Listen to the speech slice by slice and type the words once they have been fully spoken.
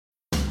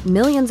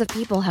Millions of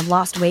people have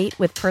lost weight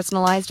with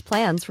personalized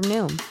plans from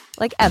Noom.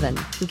 Like Evan,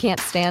 who can't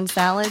stand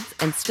salads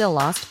and still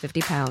lost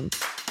 50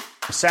 pounds.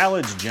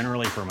 Salads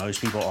generally for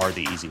most people are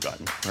the easy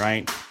button,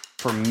 right?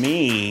 For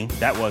me,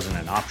 that wasn't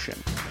an option.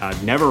 I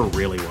never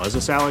really was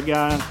a salad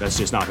guy. That's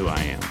just not who I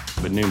am.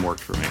 But Noom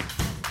worked for me.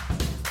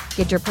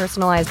 Get your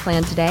personalized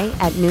plan today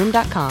at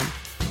Noom.com.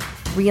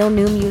 Real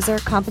Noom user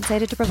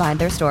compensated to provide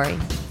their story.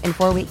 In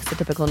 4 weeks, the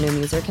typical Noom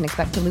user can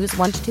expect to lose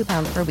 1 to 2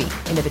 pounds per week.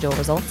 Individual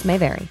results may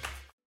vary.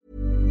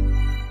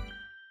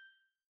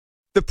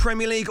 The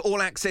Premier League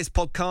All Access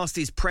podcast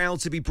is proud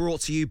to be brought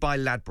to you by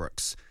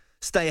Ladbrokes.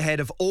 Stay ahead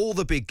of all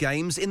the big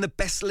games in the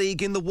best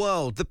league in the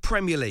world, the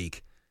Premier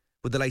League.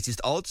 With the latest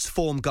odds,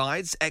 form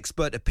guides,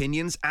 expert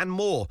opinions and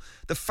more,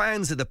 the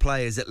fans are the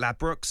players at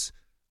Ladbrokes.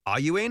 Are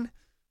you in?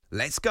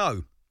 Let's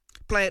go.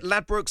 Play at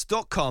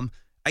ladbrokes.com,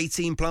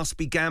 18 plus,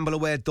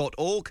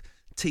 begambleaware.org.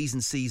 T's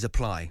and C's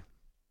apply.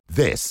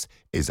 This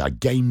is a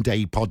Game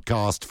Day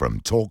podcast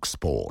from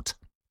TalkSport.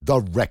 The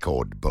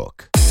Record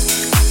Book.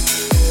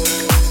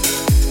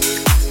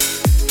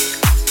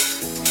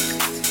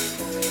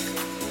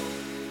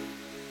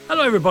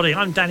 Hello everybody,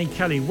 I'm Danny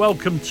Kelly.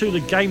 Welcome to the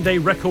Game Day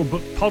Record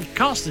Book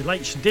podcast, the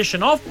latest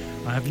edition of.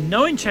 I have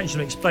no intention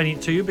of explaining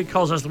it to you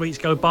because as the weeks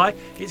go by,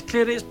 it's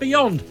clear that it's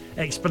beyond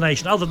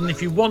explanation, other than if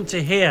you want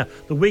to hear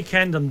the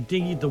weekend and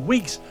the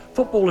week's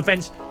football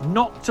events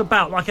knocked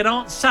about like an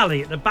Aunt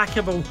Sally at the back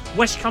of a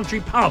West Country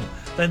pub,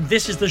 then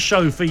this is the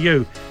show for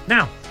you.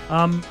 Now,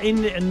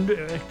 in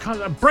kind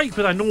of a break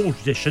with our normal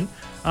tradition,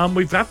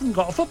 we haven't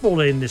got a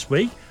footballer in this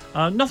week.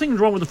 Nothing's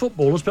wrong with the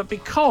footballers, but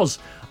because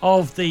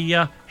of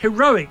the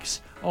heroics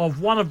of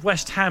one of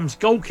West Ham's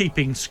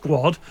goalkeeping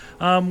squad,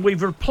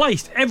 we've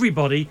replaced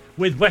everybody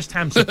with West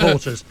Ham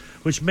supporters,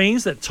 which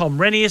means that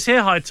Tom Rennie is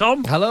here. Hi,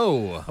 Tom.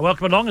 Hello.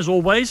 Welcome along, as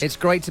always. It's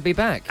great to be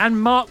back.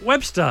 And Mark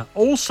Webster,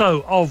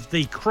 also of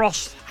the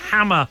Cross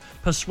Hammer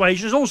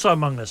persuasion, is also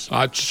among us.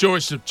 I'm sure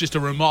it's just a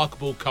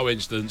remarkable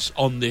coincidence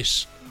on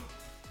this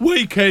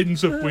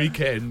weekends of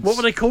weekends. What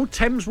were they called?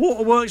 Thames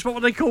Waterworks? What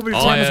were they called?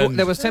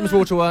 There was Thames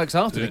Waterworks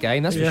after the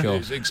game, that's for sure.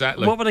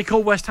 Exactly. What were they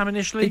called, West Ham,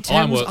 initially? The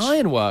Thames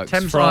Ironworks.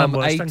 Thames from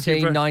Ironworks,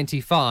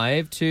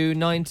 1895 to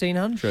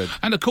 1900.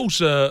 And of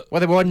course, Well,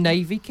 they were a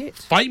Navy kit.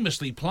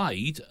 famously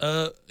played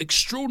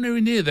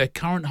extraordinarily near their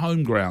current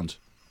home ground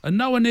and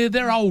nowhere near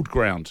their old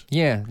ground.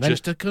 Yeah.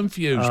 Just to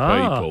confuse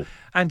people.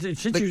 And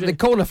since The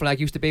corner flag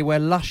used to be where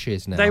Lush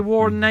is now. they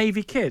wore a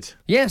Navy kit.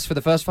 Yes, for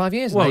the first 5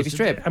 years, Navy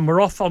strip. And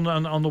we're off on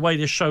the way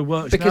this show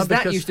works Because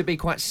now. that used to be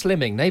quite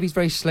slimming. Navy's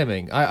very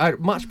slimming. I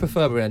much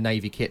prefer wearing a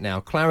Navy kit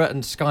now. Claret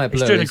and sky blue.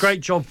 It's doing a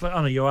great job.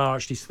 You are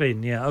actually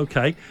thin. Yeah,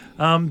 okay.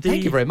 Thank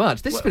you very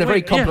much. This has been a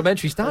very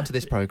complimentary start to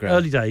this programme.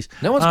 Early days.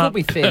 No one's called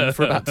me thin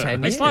for about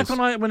 10 years. It's like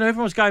when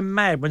everyone was going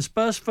mad, when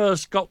Spurs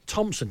first got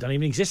Thompson, don't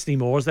even exist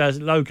anymore as their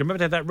logo. Remember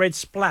they had that red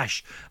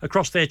splash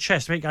across their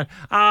chest. I mean,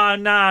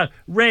 going, no,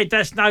 red,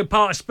 that's no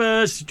part of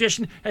Spurs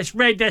tradition. It's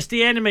red, that's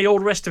the enemy, all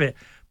the rest of it.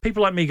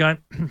 People like me going,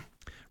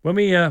 when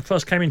we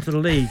first came into the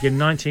league in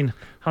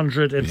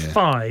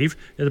 1905,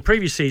 in the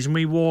previous season,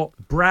 we wore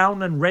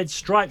brown and red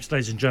stripes,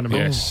 ladies and gentlemen.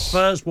 Yes.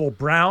 Spurs wore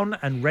brown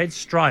and red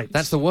stripes.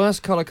 That's the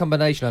worst colour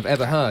combination I've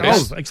ever heard.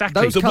 Oh,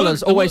 exactly. Those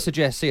colours always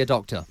suggest see a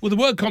doctor. Well, the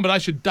word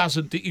combination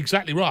doesn't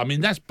exactly right. I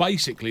mean, that's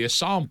basically a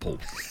sample.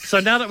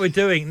 So now that we're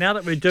doing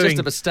Just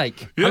a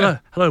mistake. Hello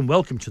and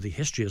welcome to the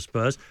history of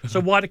Spurs. So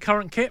why the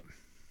current kit?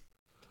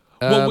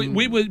 Well,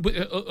 we were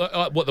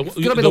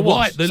the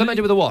wash. Something to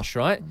do with the wash,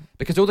 right?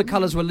 Because all the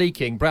colours were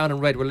leaking, brown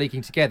and red were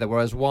leaking together,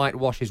 whereas white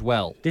washes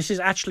well. This is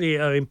actually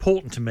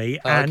important to me,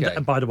 Okay.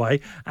 and by the way,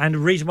 and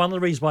one of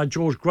the reasons why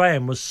George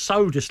Graham was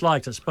so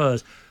disliked at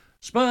Spurs.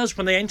 Spurs,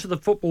 when they entered the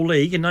Football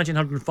League in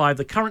 1905,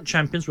 the current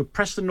champions were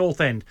Preston North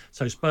End,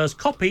 so Spurs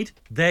copied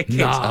their kit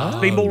to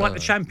be more like the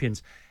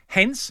champions.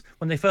 Hence,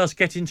 when they first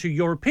get into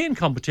European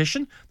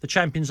competition, the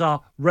champions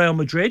are Real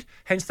Madrid.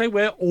 Hence, they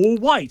wear all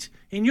white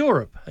in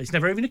Europe. It's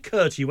never even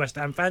occurred to you West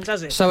Ham fans,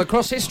 has it? So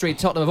across history,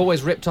 Tottenham have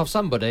always ripped off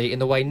somebody in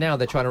the way now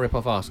they're trying to rip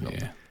off Arsenal.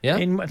 Yeah?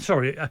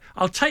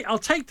 I'll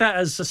take that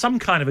as some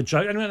kind of a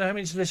joke. Anyone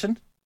listen?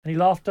 Any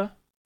laughter?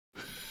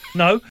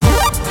 No? A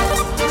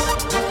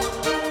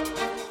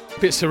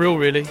bit surreal,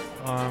 really.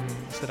 I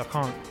said I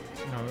can't,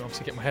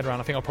 obviously get my head around.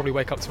 I think I'll probably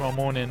wake up tomorrow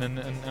morning and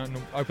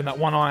open that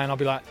one eye and I'll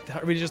be like,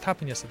 that really just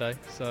happened yesterday.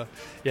 So,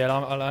 yeah,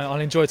 I'll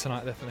enjoy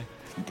tonight, definitely.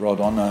 Brought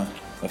on a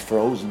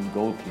frozen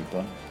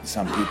goalkeeper.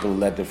 Some people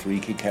let the free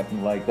kick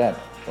happen like that.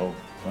 So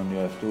when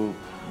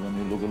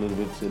you look a little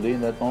bit silly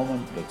in that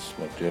moment, that's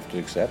what you have to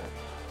accept.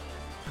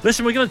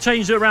 Listen, we're going to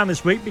change it around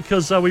this week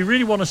because we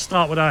really want to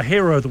start with our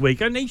hero of the week.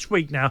 And each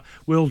week now,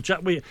 we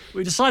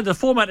decided the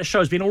format of the show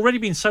has already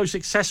been so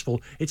successful,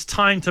 it's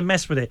time to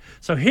mess with it.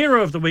 So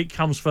hero of the week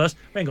comes first.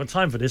 We ain't got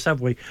time for this, have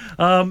we?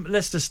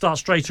 Let's just start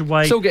straight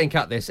away. Still getting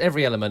cut, this,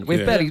 every element.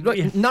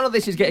 None of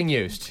this is getting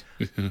used.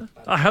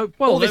 I hope.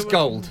 Well, all this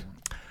gold.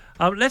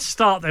 Let's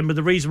start then with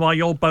the reason why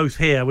you're both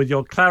here with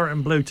your claret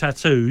and blue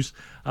tattoos.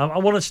 I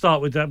want to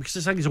start with that because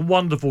I think it's a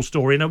wonderful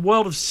story in a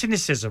world of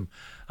cynicism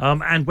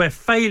and where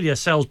failure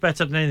sells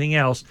better than anything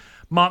else.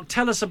 Mark,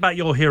 tell us about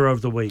your hero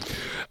of the week.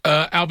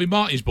 Alvin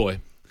Martin's boy.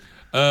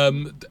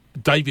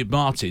 David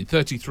Martin,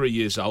 33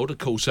 years old, of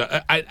course,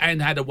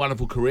 and had a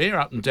wonderful career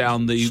up and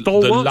down the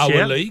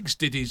lower leagues.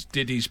 Did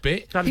his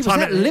bit. He was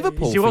at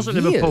Liverpool. He was at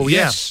Liverpool.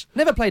 Yes,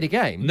 never played a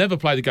game. There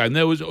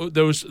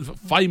was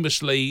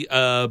famously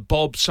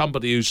Bob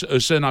somebody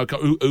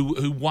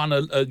who won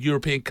a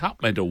European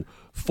Cup medal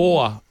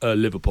for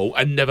Liverpool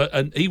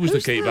and he was the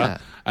keeper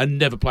that? and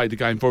never played the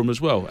game for him as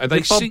well. And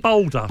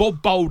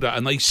Bob Boulder,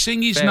 and they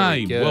sing his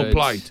name. Good. Well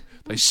played.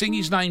 They sing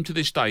his name to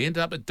this day. He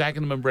ended up at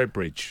Dagenham and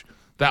Redbridge.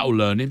 That'll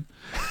learn him.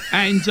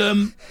 And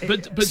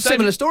but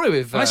similar story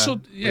with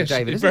with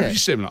David, very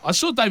similar. I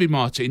saw David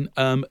Martin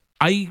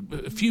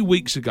a few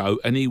weeks ago,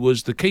 and he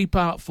was the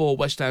keeper for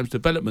West Ham's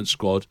development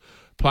squad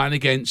playing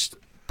against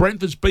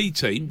Brentford's B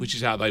team, which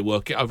is how they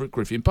work it over at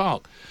Griffin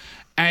Park.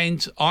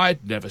 And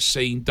I'd never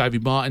seen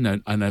David Martin,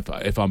 and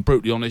if I'm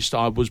brutally honest,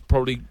 I was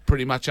probably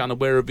pretty much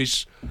unaware of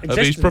his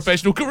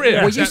professional career.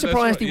 Yeah. Were you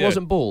surprised he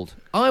wasn't bald?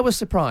 I was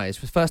surprised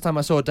for the first time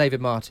I saw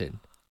David Martin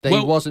that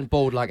he wasn't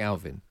bald like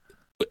Alvin.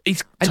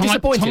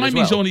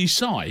 Timing's on his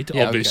side,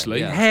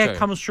 obviously. Okay. Hair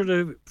comes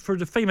through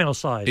the female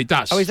side. It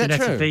does. Oh, is that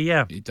true?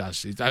 Yeah, it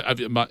does. Have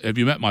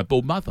you met my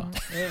bald mother?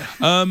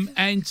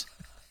 And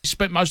he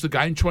spent most of the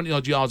game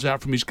 20-odd yards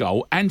out from his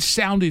goal and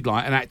sounded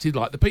like and acted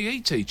like the PE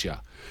teacher,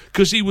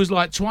 because he was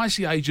like twice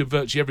the age of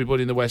virtually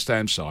everybody in the West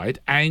Ham side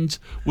and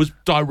was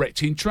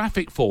directing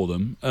traffic for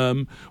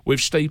them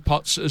with Steve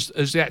Potts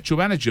as the actual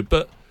manager.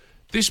 But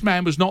this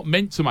man was not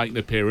meant to make an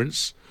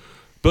appearance,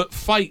 but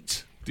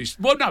fate...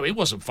 Well, no, it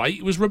wasn't fate.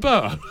 It was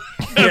Roberto.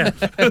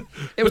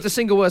 It was the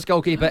single worst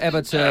goalkeeper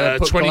ever to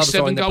put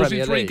 27 goals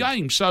in in 3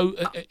 games. So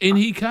in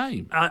he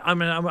came. I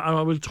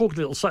will talk a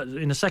little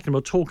in a second.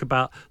 We'll talk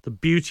about the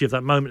beauty of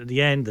that moment at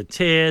the end, the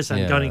tears,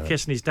 and going and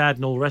kissing his dad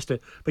and all the rest of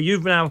it. But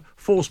you've now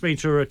forced me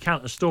to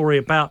recount a story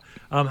about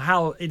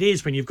how it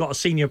is when you've got a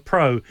senior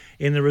pro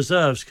in the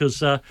reserves,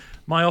 because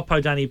my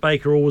oppo, Danny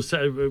Baker, always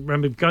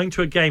remember going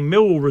to a game,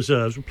 Millwall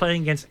reserves were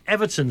playing against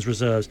Everton's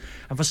reserves,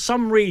 and for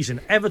some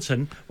reason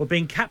Everton were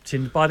being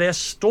captained by their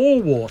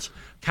stalwart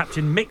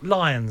captain Mick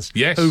Lyons,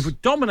 who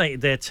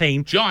dominated their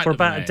team for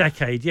about a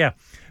decade.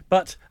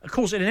 But of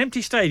course, in an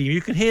empty stadium,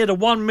 you can hear the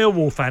one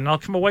Millwall fan, and I'll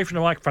come away from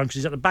the microphone because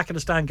he's at the back of the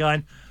stand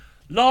going,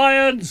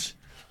 Lyons,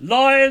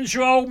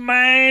 you old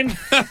man,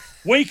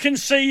 we can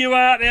see you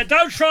out there,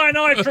 don't try and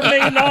hide from me,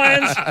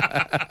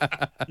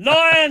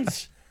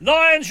 Lyons,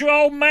 Lyons, you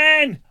old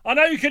man, I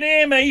know you can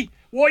hear me.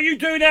 What are you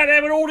doing out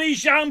there with all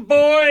these young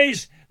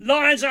boys?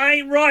 Lyons, that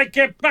ain't right.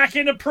 Get back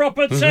in the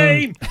proper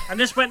team. And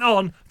this went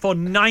on for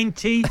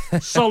 90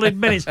 solid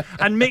minutes.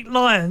 And Mick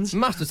Lyons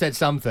must have said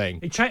something.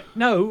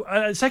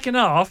 Second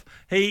half,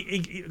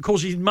 he of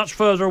course, he's much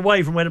further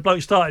away from where the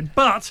bloke started.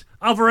 But,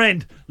 other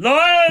end,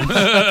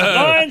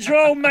 Lyons, you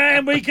old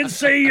man, we can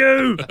see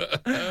you.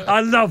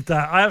 I love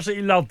that. I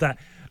absolutely love that.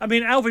 I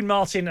mean, Alvin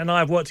Martin and I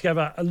have worked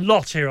together a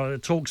lot here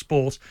at Talk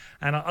Sport,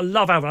 and I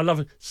love Alvin. I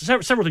love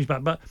several things about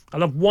him, but I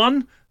love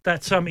one,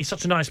 that he's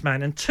such a nice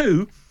man, and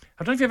two,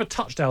 I don't know if you ever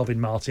touched Alvin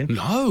Martin.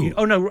 No.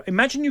 No.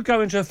 Imagine you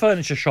go into a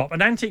furniture shop,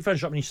 an antique furniture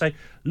shop, and you say,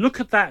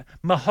 look at that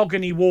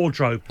mahogany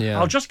wardrobe. Yeah.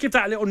 I'll just give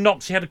that a little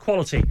knock, see how the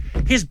quality.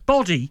 His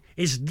body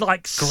is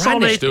like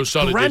granite. Still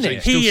solid.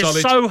 Granite. He is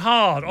so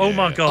hard. Oh,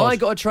 my God. I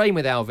got a train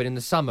with Alvin in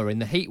the summer, in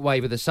the heat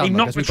wave of the summer. He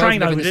knocked the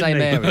train over, in the same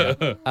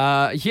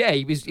area.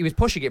 He was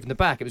pushing it from the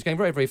back. It was going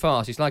very, very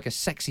fast. He's like a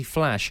sexy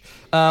flash.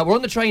 We're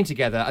on the train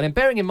together, and then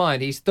bearing in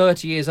mind he's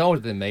 30 years older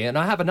than me, and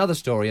I have another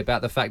story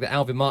about the fact that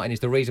Alvin Martin is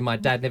the reason my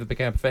dad never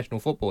became a professional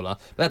footballer.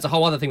 But that's a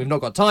whole other thing we've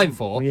not got time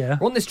for. Yeah.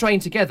 We're on this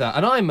train together,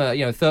 and I'm a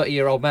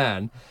 30-year-old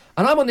man,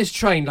 and I'm on this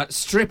train like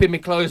stripping my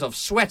clothes off,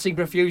 sweating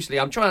profusely.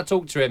 I'm trying to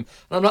talk to him,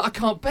 and I'm like, I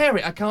can't bear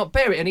it,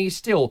 and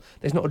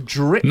there's not a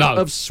drip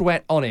of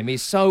sweat on him.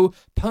 He's so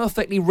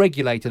perfectly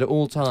regulated at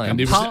all times. And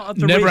he was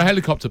never a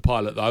helicopter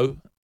pilot, though,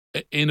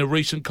 in a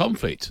recent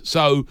conflict.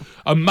 So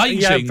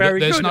amazing that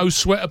there's no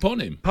sweat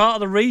upon him. Part of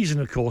the reason,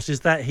 of course,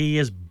 is that he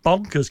is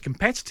bonkers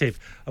competitive.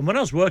 And when I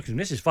was working with him,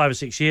 this is 5 or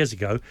 6 years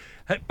ago,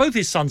 both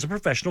his sons are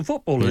professional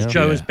footballers.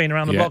 Joe has been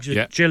around the blocks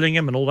with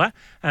Gillingham and all that.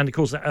 And, of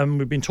course,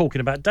 we've been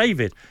talking about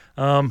David,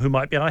 who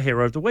might be our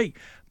hero of the week.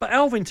 But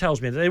Alvin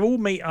tells me that they all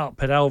meet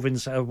up at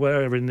Alvin's,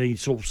 wherever in the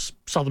sort of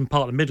southern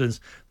part of the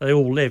Midlands they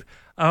all live.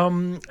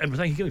 And I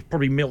think it was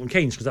probably Milton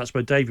Keynes, because that's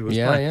where David was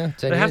playing.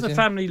 They have the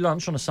family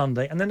lunch on a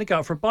Sunday, and then they go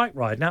out for a bike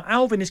ride. Now,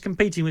 Alvin is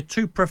competing with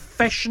 2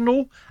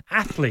 professional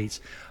athletes.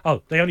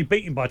 Oh, they only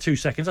beat him by 2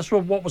 seconds. That's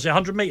what was it,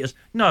 100 metres?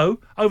 No,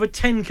 over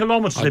 10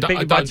 kilometres they beat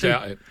him by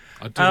 2.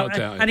 I do not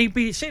doubt it. And he'd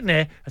be sitting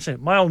there and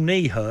saying, my old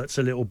knee hurts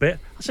a little bit.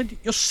 I said,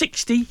 you're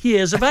 60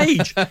 years of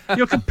age.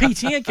 You're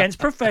competing against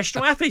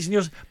professional athletes.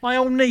 And my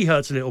old knee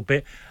hurts a little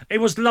bit. It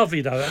was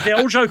lovely, though.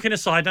 All joking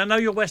aside, I know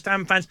you're West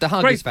Ham fans. The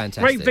hug is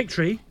fantastic. Great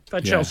victory for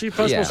Chelsea.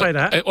 First of all, say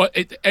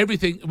that.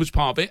 Everything was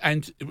part of it.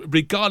 And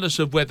regardless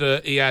of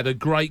whether he had a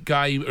great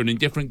game or an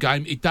indifferent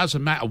game, it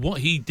doesn't matter.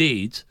 What he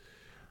did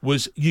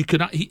was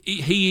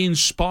he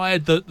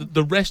inspired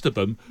the rest of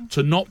them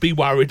to not be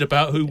worried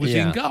about who was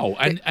in goal,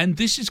 and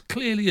this is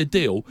clearly a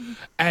deal.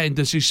 And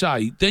as you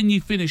say, then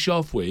you finish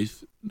off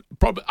with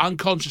probably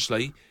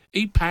unconsciously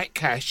he Pat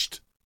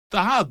cashed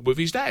the hug with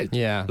his dad.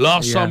 Yeah.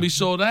 Last time we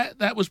saw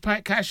that was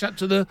Pat Cash up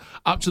to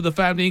the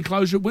family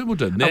enclosure at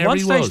Wimbledon. There at one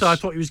he stage, was. though, I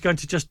thought he was going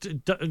to just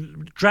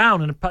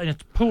drown in a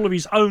pool of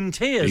his own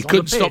tears. He on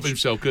couldn't the pitch. stop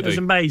himself, could he? It was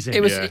amazing.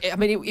 It was. I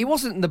mean, it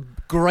wasn't the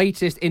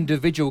greatest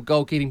individual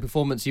goalkeeping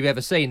performance you've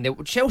ever seen.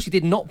 Chelsea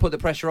did not put the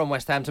pressure on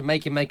West Ham to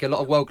make him make a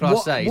lot of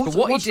world-class saves. But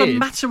what's the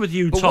matter with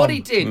you, Tom? What he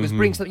did was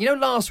bring something. You know,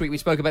 last week we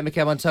spoke about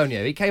Mikel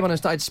Antonio. He came on and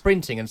started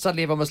sprinting, and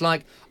suddenly everyone was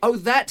like, "Oh,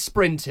 that's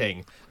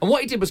sprinting." And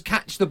what he did was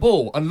catch the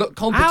ball and look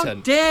competent. How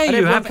dare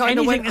you have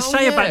anything went, to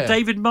say about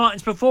David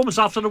Martin's performance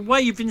after the way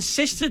you've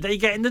insisted that he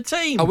get in the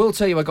team? I will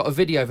tell you, I got a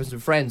video from some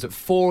friends at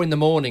 4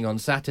 a.m. on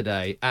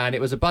Saturday, and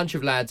it was a bunch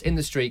of lads in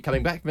the street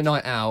coming back from a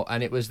night out,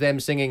 and it was them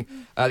singing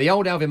the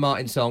old Alvin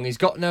Martin song, "He's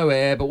got no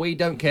hair, but we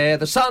don't care,"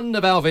 the son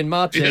of Alvin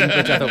Martin,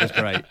 which I thought was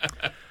great.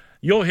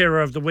 Your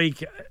hero of the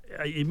week,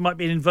 it might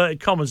be in inverted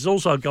commas, is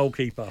also a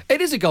goalkeeper.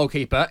 It is a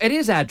goalkeeper. It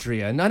is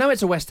Adrian. I know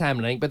it's a West Ham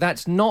link, but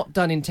that's not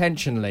done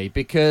intentionally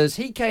because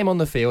he came on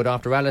the field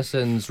after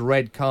Alisson's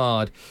red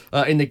card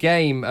in the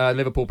game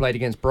Liverpool played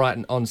against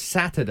Brighton on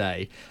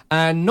Saturday.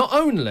 And not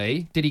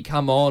only did he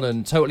come on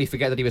and totally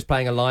forget that he was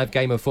playing a live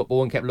game of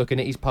football and kept looking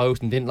at his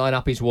post and didn't line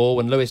up his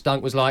wall, and Lewis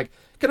Dunk was like,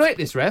 "Can I hit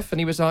this, ref?" And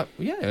he was like,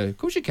 "Yeah, of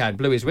course you can."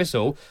 Blew his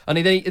whistle, and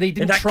he didn't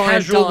in that try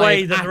casual and dive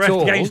way that at all.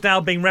 the game's now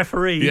being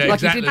refereed. Yeah, Like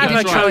exactly. he didn't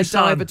That's try right. and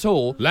dive at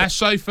all.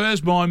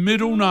 Laissez-faire's my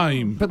middle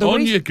name. But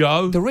On you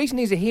go. The reason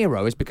he's a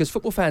hero is because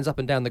football fans up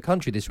and down the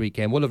country this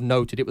weekend will have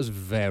noted it was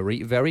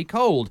very, very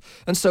cold.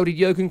 And so did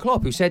Jurgen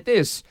Klopp, who said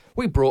this: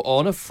 "We brought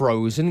on a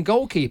frozen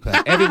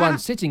goalkeeper. Everyone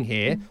sitting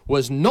here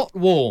was not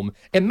warm.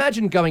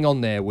 Imagine going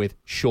on there with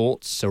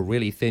shorts, a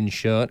really thin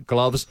shirt,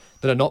 gloves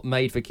that are not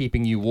made for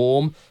keeping you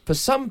warm. For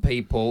some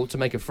people, to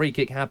make a free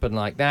kick happen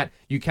like that,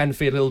 you can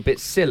feel a little bit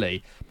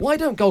silly. Why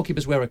don't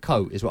goalkeepers wear a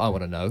coat, is what I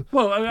want to know.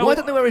 Well, why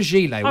don't they wear a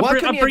gilet?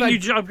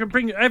 I can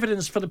bring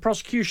evidence for the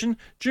prosecution.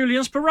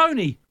 Julian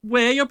Speroni,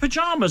 wear your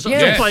pyjamas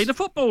Yes. to play the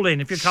football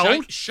in if you're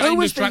cold.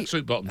 Shameless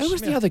tracksuit bottoms. Who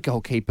was the other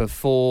goalkeeper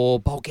for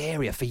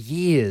Bulgaria for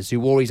years who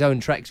wore his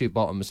own tracksuit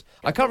bottoms?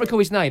 I can't recall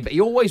his name, but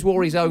he always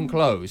wore his own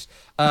clothes.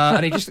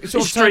 And he just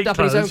sort of turned up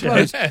in his own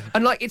clothes.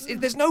 And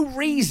there's no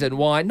reason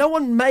why. No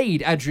one made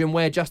Adrian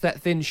wear just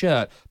that thin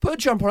shirt. Put a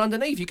jumper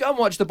underneath. You go and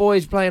watch the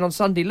boys playing on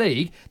Sunday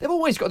League. They've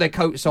always got their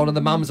coats on, and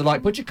the mums are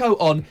like, "Put your coat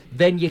on,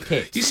 then you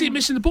kick." You see,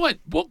 missing the point.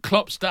 What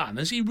Klopp's done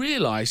is he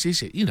realised,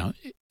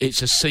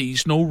 it's a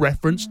seasonal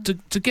reference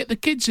to get the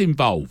kids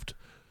involved.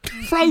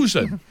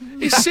 Frozen.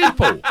 It's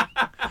simple.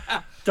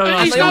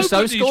 They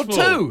also scored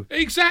 2.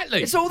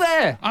 Exactly. It's all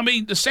there. I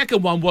mean, the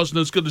second one wasn't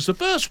as good as the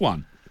first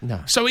one.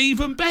 No. So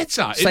even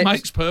better. It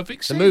makes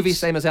perfect sense. The movie's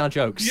same as our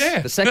jokes. Yeah.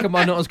 The second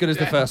one not as good as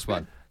the first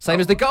one. Same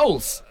as the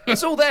goals.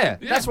 It's all there.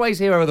 Yeah. That's why he's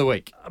hero of the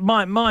week.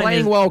 Mine Playing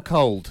is, well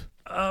cold.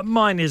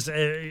 Mine is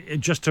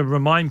just to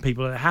remind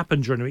people that it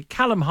happened during the week.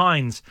 Callum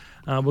Hines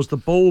was the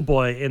ball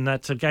boy in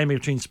that game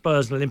between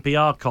Spurs and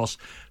Olympiacos,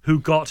 who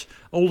got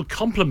all the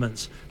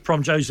compliments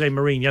from Jose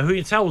Mourinho, who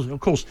he tells, of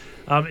course,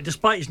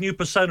 despite his new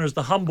persona as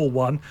the humble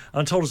one,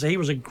 and told us that he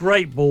was a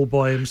great ball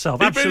boy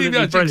himself. He Absolutely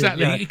really does, brilliant.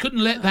 exactly. Yeah. He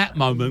couldn't let that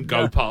moment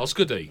go past,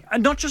 could he?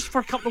 And not just for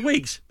a couple of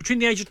weeks, between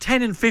the age of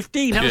 10 and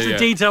 15. That was the Yeah.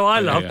 detail I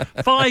Yeah, love.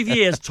 yeah. 5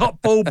 years,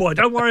 top ball boy.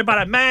 Don't worry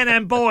about it. Man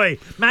and boy.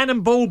 Man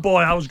and ball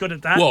boy. I was good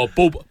at that. Well,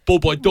 ball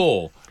boy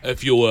door,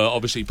 if you'll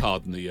obviously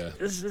pardon the...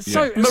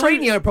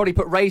 Mourinho probably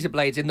put razor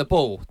blades in the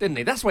ball, didn't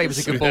he? That's why he was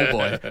a good ball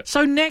boy.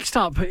 So next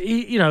up,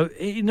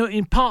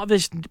 in part of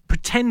this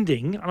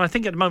pretending, and I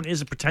think at the moment it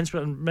is a pretense,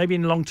 but maybe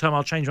in the long term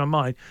I'll change my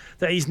mind,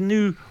 that he's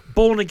new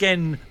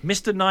born-again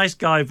Mr. Nice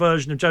Guy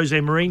version of Jose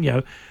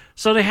Mourinho.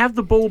 So they have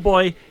the ball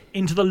boy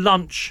into the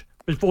lunch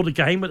before the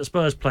game with the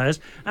Spurs players,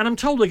 and I'm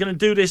told they're going to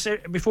do this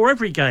before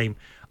every game.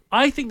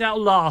 I think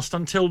that'll last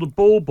until the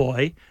ball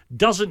boy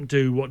doesn't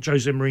do what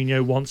Jose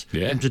Mourinho wants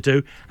him to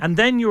do, and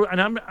then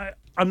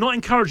I'm not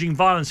encouraging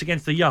violence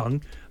against the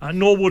young,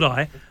 nor would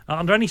I,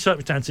 under any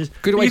circumstances.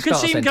 Good way you to could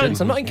start a see him sentence.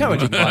 I'm not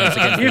encouraging violence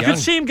against the You young. could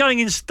see him going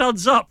in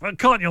studs up,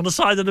 can't you, on the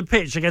side of the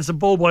pitch against a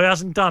ball boy who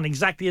hasn't done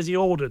exactly as he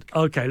ordered.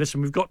 OK,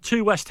 listen, we've got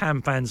 2 West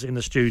Ham fans in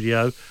the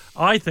studio.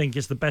 I think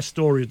it's the best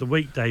story of the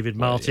week, David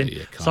Martin.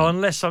 So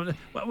unless...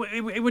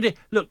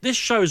 Look, this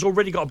show has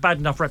already got a bad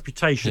enough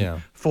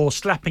reputation for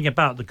slapping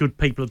about the good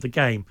people of the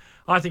game.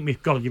 I think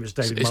we've got to give it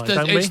to David Martin,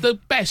 don't we? It's the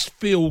best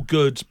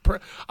feel-good...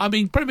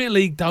 Premier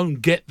League don't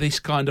get this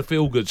kind of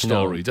feel-good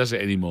story, does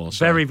it, anymore?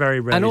 So. Very,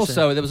 very rarely. And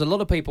also, there was a lot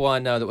of people I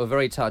know that were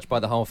very touched by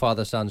the whole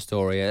father-son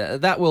story.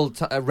 That will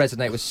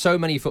resonate with so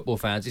many football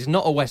fans. It's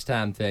not a West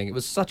Ham thing. It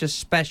was such a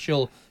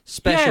special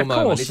moment.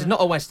 Course. This is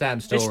not a West Ham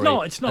story.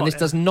 It's not. And this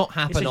does not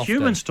happen often. It's a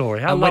human story.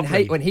 How and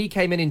lovely. when he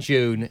came in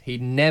June, he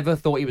never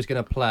thought he was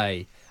going to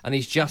play. And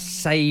he's just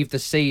saved the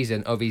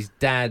season of his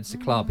dad's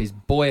club, his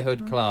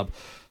boyhood club.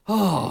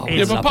 Oh,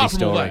 It's but apart lovely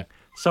from all story. that,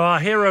 So our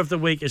hero of the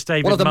week is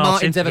David What have the Martin.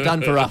 Martins ever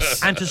done for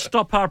us? And to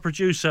stop our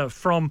producer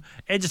from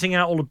editing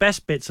out all the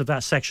best bits of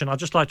that section, I'd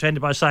just like to end it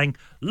by saying,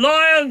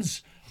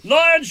 Lions!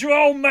 Lions, you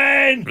old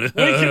man! We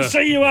can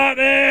see you out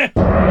there!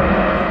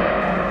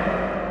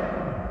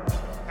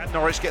 And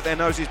Norwich get their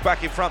noses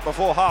back in front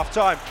before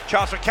half-time.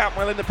 Chance for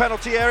Cantwell in the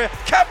penalty area.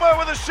 Cantwell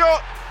with a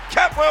shot!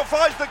 Cantwell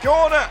finds the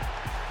corner!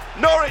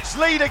 Norwich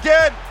lead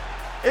again!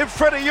 In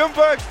Freddie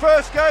Ljungberg's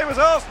first game as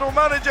Arsenal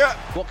manager.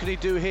 What can he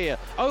do here?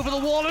 Over the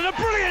wall and a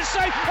brilliant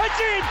save. It's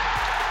in!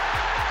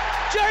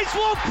 James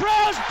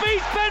Ward-Prowse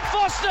beats Ben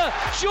Foster.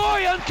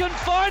 Joy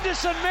unconfined at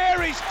St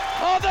Mary's.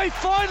 Are they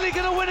finally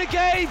going to win a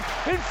game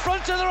in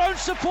front of their own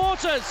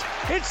supporters?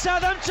 It's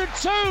Southampton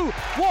 2,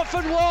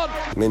 Watford 1.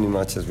 Many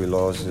matches we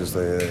lost, just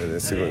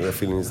the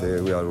feelings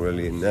that we are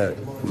really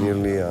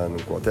nearly and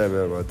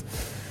whatever, but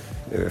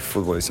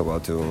football is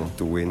about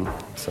to win,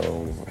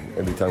 so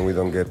every time we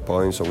don't get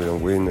points or we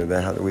don't win,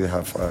 we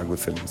have good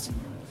feelings.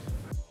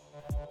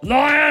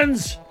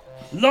 Lions!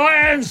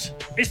 Lions!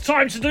 It's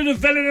time to do the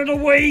villain of the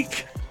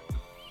week!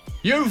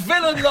 You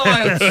villain,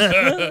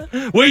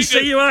 Lions! we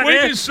see you out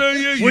there! We can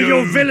see you, with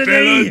your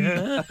villainy!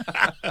 Villain.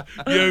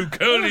 You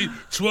curly,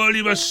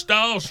 twirly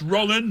moustache,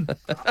 wrong'un!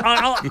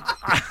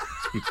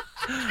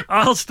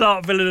 I'll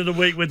start villain of the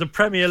week with the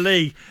Premier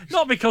League,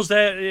 not because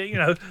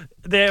they're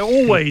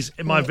always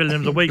in my villain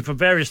of the week for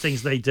various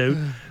things they do,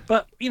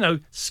 but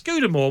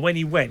Scudamore, when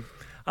he went,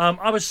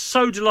 I was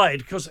so delighted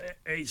because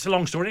it's a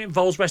long story. It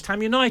involves West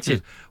Ham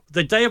United.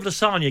 The day of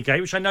Lasagna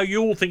Gate, which I know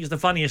you all think is the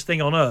funniest thing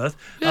on earth,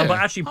 but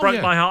actually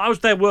broke my heart. I was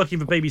there working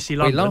for BBC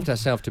London. We laughed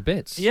ourselves to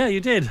bits. Yeah,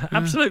 you did.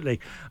 Absolutely.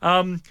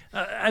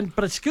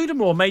 But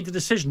Scudamore made the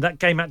decision that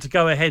game had to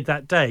go ahead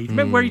that day.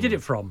 Remember where he did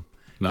it from?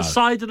 No. The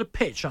side of the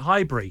pitch at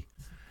Highbury.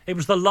 It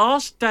was the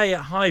last day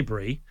at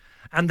Highbury,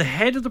 and the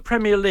head of the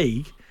Premier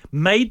League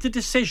made the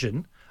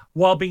decision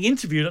while being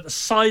interviewed at the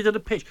side of the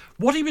pitch.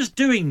 What he was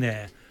doing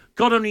there,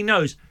 God only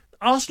knows.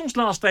 Arsenal's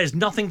last day has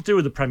nothing to do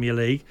with the Premier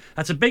League.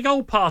 That's a big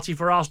old party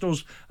for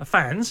Arsenal's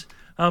fans,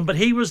 but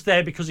he was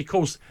there because, of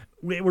course,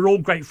 we're all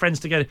great friends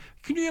together.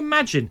 Can you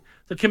imagine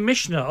the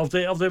commissioner of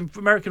the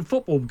American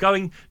football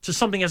going to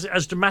something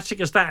as dramatic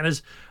as that?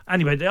 And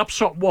anyway, the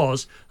upshot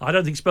was, I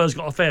don't think Spurs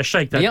got a fair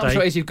shake that day. The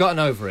upshot is you've gotten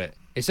over it.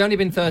 It's only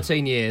been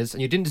 13 years,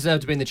 and you didn't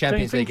deserve to be in the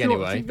Champions League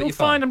anyway. You'll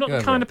find I'm not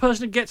the kind of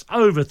person that gets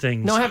over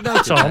things. No, I have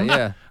noticed Tom. that,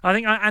 yeah. I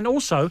think, and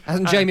also...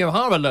 Hasn't Jamie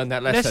O'Hara learned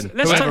that lesson?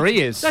 Let's Whoever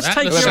he is. That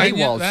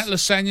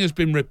lasagna's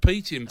been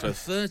repeating for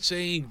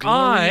 13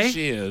 glorious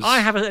years. I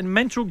have a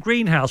mental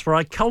greenhouse where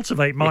I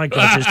cultivate my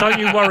grudges. Don't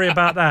you worry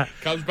about that.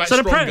 Comes back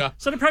stronger.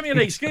 So the Premier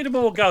League,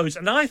 Scudamore goes,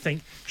 and I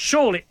think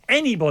surely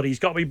anybody's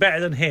got to be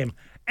better than him.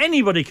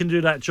 Anybody can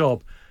do that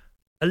job.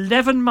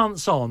 11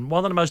 months on,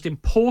 one of the most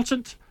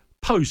important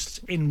posts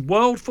in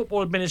World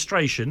Football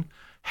Administration,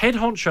 head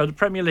honcho of the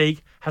Premier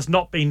League, has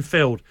not been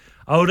filled.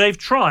 Oh, they've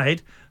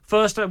tried.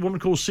 First, a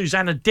woman called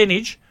Susanna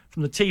Dinenage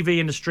from the TV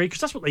industry,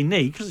 because that's what they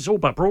need, because it's all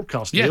about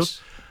broadcast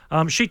deals.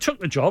 She took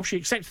the job, she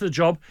accepted the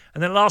job,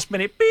 and then last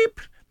minute,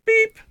 beep,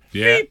 beep,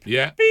 beep,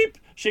 beep.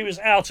 She was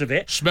out of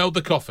it. Smelled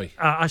the coffee.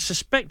 I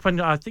suspect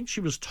I think she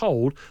was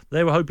told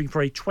they were hoping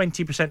for a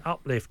 20%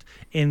 uplift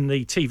in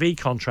the TV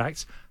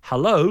contracts.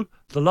 Hello,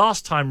 the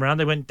last time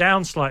round they went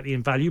down slightly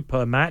in value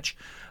per match.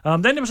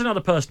 Then there was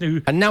another person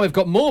who... And now we've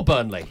got more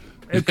Burnley.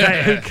 Who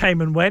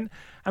came and went.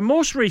 And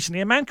most recently,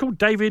 a man called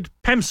David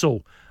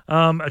Pemsel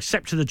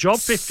accepted the job,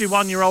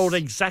 51-year-old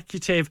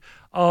executive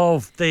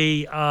of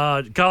the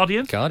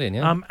Guardian. Guardian,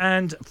 yeah.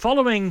 And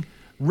following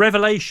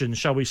revelations,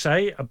 shall we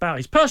say, about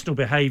his personal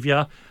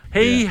behaviour,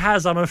 he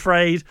has, I'm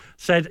afraid,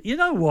 said, you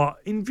know what,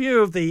 in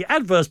view of the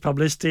adverse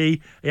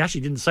publicity, he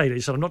actually didn't say that,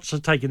 he said, I'm not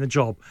just taking the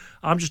job,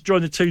 I'm just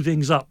drawing the two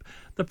things up.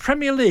 The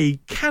Premier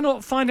League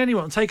cannot find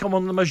anyone to take on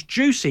one of the most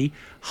juicy,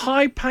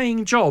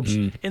 high-paying jobs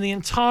in the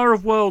entire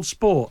of world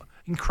sport.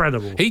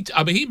 Incredible. He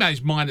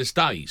managed minus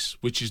days,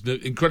 which is an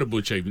incredible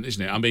achievement,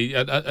 isn't it? I mean,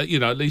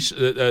 at least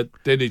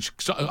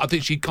Dinenage, I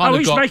think she kind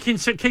of he's making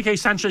Quique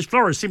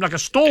Sanchez-Flores seem like a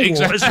stalwart,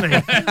 isn't he?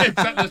 Exactly,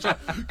 that's right.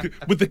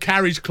 With the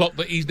carriage clock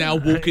that he's now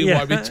walking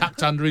away with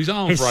tucked under his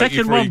arm. His for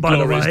second one, by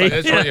the way.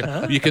 That's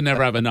right. You can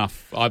never have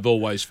enough, I've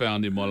always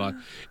found in my life.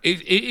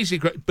 It is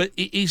great, but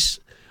it is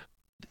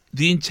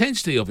the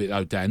intensity of it,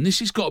 though, Dan. This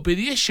has got to be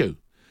the issue.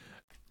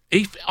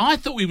 I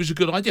thought it was a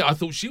good idea. I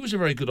thought she was a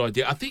very good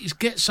idea. I think it's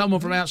get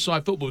someone from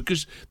outside football,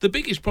 because the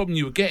biggest problem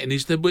you were getting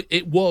is that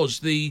it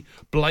was the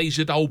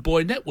blazered old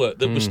boy network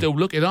that was still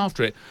looking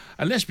after it.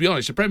 And let's be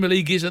honest, the Premier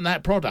League isn't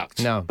that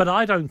product. No. But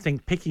I don't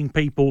think picking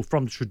people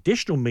from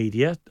traditional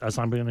media, as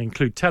I'm going to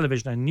include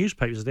television and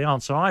newspapers, is the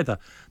answer either.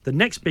 The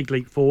next big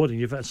leap forward,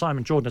 and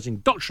Simon Jordan has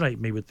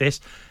indoctrinated me with this,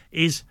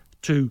 is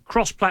to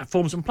cross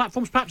platforms and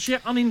platforms perhaps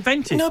yet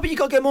uninvented. No, but you've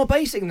got to get more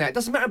basic than that. It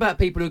doesn't matter about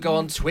people who go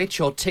on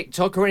Twitch or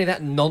TikTok or any of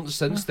that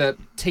nonsense that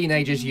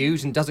teenagers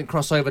use and doesn't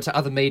cross over to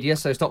other media,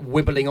 so stop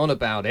wibbling on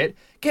about it.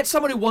 Get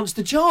someone who wants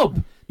the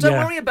job. Don't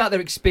worry about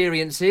their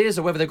experiences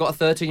or whether they've got a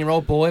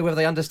 13-year-old boy, whether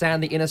they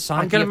understand the inner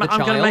psyche of the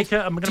child. I'm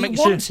going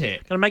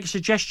to make a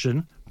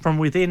suggestion from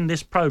within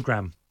this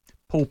programme.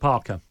 Paul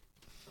Parker.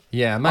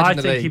 Yeah, imagine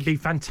the I think league. he'd be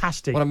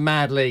fantastic. What a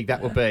mad league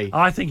that would be.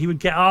 I think he would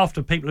get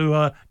after people who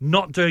are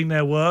not doing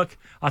their work.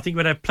 I think he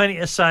would have plenty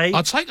to say.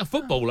 I'd take a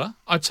footballer.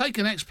 I'd take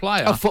an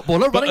ex-player. A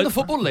footballer running the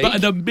Football League? But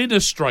an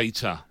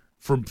administrator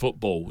from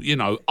football,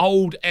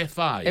 old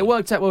FA. It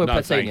worked out well with No,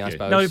 Platini, thank I you.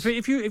 suppose. No,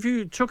 if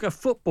you took a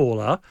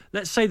footballer,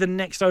 let's say the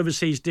next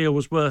overseas deal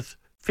was worth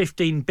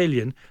 15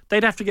 billion,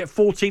 they'd have to get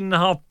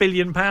 14.5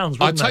 billion pounds.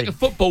 I'd Wouldn't take they? a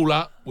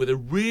footballer with a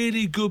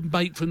really good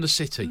mate from the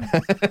city.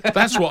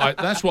 That's what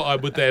I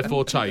would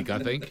therefore take. I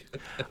think.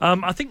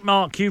 I think,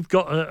 Mark, you've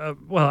got.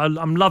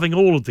 I'm loving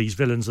all of these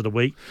villains of the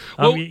week.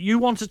 Well- You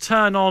want to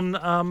turn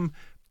on.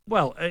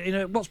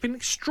 What's been an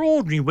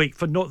extraordinary week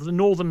for the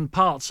northern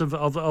parts of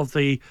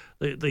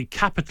the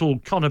capital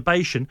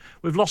conurbation.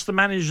 We've lost the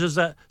managers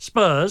at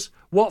Spurs,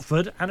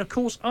 Watford, and of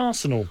course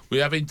Arsenal. We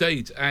have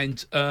indeed,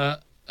 and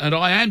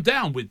I am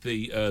down with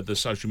the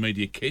social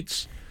media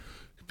kids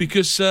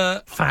because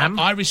Fam?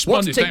 I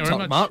responded. What's Thank you very TikTok,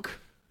 much.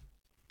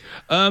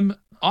 Mark?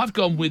 I've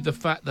gone with the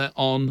fact that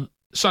on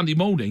Sunday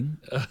morning,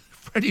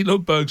 Freddie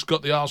Ljungberg's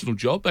got the Arsenal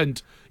job,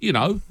 and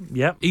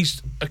Yep.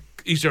 he's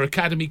their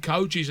academy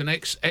coach. He's an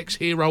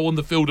ex-hero on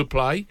the field of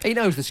play. He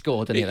knows the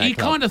score, doesn't he? You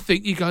kind of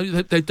think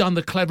that they've done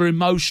the clever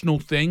emotional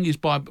thing is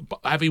by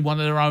having one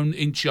of their own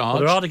in charge.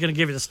 They're hardly going to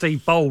give it to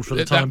Steve Bold for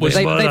the That time was-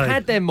 being. They've were they?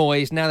 had their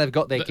Moyes, now they've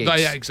got their gigs.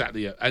 Yeah,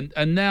 exactly. Yeah.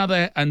 And now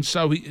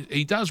so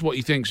he does what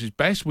he thinks is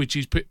best, which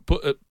is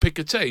pick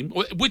a team,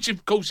 which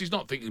of course he's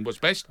not thinking what's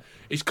best.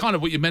 It's kind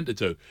of what you're meant to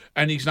do.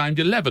 And he's named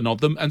 11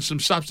 of them and some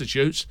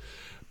substitutes.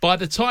 By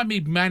the time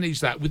he'd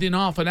managed that, within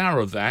half an hour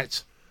of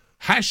that,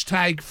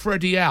 hashtag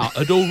Freddie out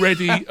had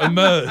already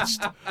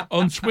emerged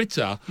on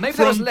Twitter. Maybe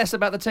that was less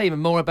about the team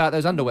and more about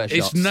those underwear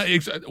shots.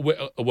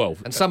 Well,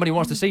 and somebody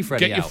wants to see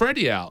Freddie get out. your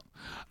Freddie out.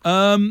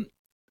 I'm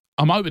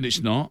hoping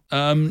it's not.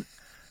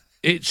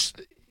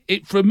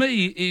 It for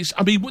me is.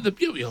 I mean, what the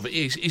beauty of it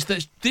is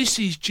that this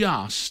is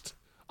just.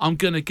 I'm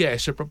going to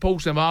guess a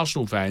proportion of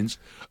Arsenal fans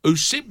who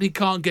simply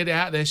can't get it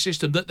out of their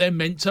system that they're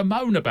meant to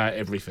moan about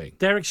everything.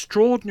 They're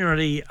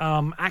extraordinarily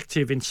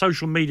active in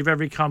social media of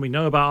every kind. We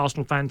know about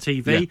Arsenal Fan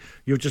TV. Yeah.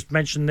 You've just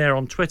mentioned there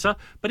on Twitter.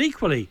 But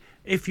equally,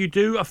 if you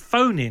do a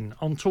phone-in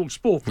on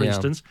TalkSport, for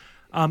instance,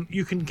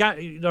 you can get.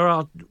 There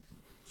are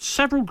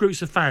several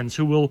groups of fans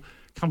who will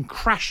come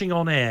crashing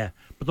on air.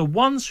 But the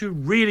ones who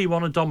really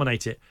want to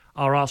dominate it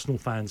are Arsenal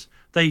fans.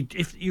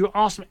 If you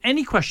ask them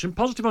any question,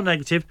 positive or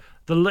negative,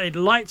 it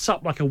lights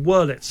up like a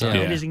Wurlitzer.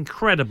 Yeah. It is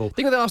incredible. The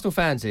thing with the Arsenal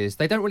fans is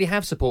they don't really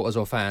have supporters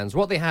or fans.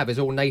 What they have is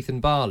all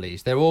Nathan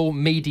Barleys. They're all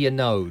media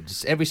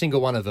nodes, every single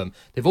one of them.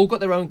 They've all got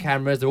their own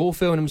cameras. They're all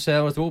filming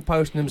themselves. They're all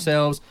posting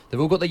themselves. They've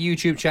all got their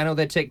YouTube channel,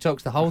 their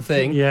TikToks, the whole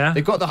thing. Yeah.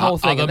 They've got the whole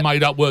thing. Other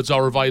made-up words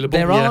are available.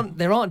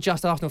 There aren't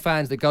just Arsenal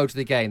fans that go to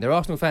the game. There are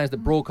Arsenal fans that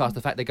broadcast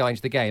the fact they're going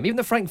to the game. Even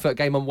the Frankfurt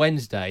game on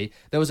Wednesday,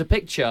 there was a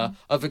picture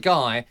of a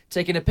guy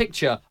taking a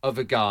picture of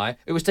a guy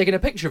who was taking a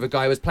picture of a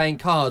guy who was playing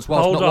cards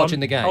whilst not watching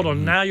the game. Hold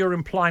on, now you're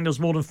implying there's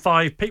more than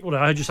 5 people there.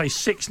 I heard you say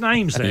 6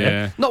 names there.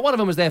 Yeah. Not one of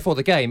them was there for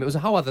the game. It was a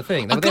whole other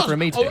thing. They were there for a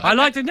meeting. I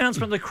like the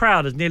announcement of the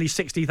crowd as nearly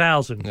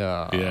 60,000.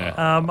 Yeah.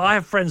 I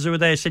have friends who were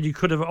there said you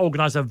could have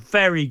organised a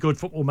very good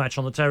football match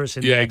on the terrace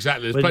in Yeah, there.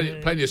 exactly.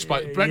 There's plenty of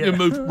space, plenty of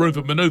room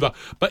for manoeuvre.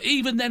 But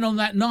even then, on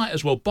that night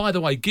as well. By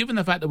the way, given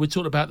the fact that we're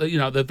talking about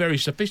that, they're very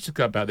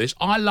sophisticated about this.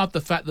 I love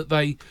the fact that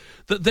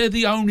they're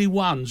the only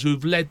ones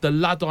who've led the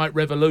Luddite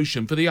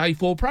revolution for the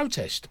A4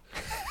 protest.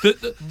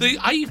 The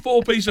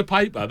A4 piece of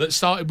paper that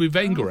started with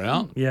Wenger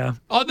out. Yeah.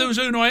 There was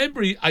Unai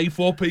Emery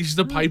A4 pieces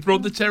of paper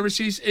on the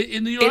terraces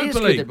in the It Europa is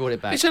good League. they brought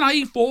it back. It's an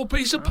A4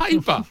 piece of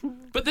paper,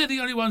 but they're the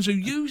only ones who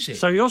use it.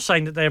 So you're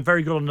saying that they're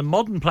very good on the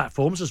modern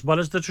platforms as well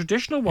as the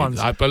traditional ones.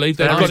 I believe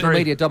they've The got Arsenal it.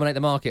 media dominate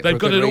the market. They've for a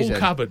got good it all reason.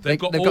 covered. They've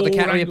got the all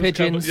carrier angles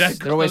pigeons. covered. Yeah,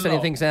 They're always got a sending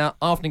lot. things out.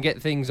 Often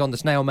get things on the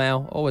snail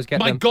mail. Always get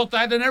My them. God, they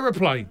had an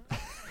aeroplane.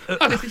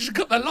 They've just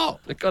got the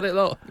lot. They got it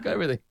lot. They got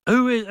everything.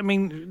 Who is? I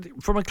mean,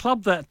 from a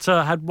club that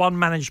had one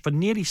managed for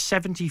nearly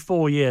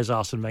 74 years,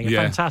 Arsene Wenger,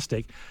 Yeah.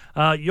 fantastic.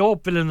 Your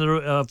villain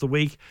of the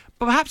week,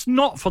 but perhaps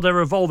not for their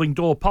revolving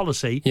door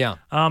policy. Yeah.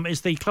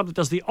 Is the club that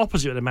does the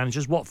opposite of the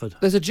managers, Watford.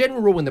 There's a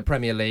general rule in the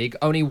Premier League.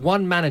 Only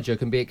one manager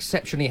can be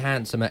exceptionally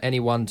handsome at any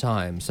one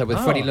time. So with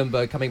Freddie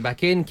Ljungberg coming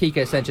back in,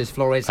 Quique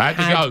Sanchez-Flores Had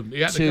to go.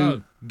 He had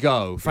to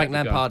go. Frank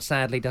had to Lampard,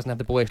 sadly, doesn't have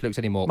the boyish looks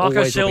anymore. Marco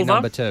Always will be Silva?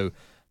 number 2.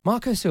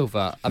 Marco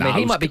Silva. I mean,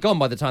 he might be gone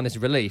by the time this is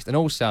released. And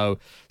also,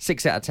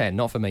 6 out of 10.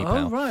 Not for me,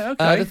 pal. right,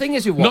 okay. The thing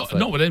is with Watford...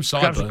 Not with them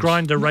Perhaps sideburns.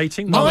 grinder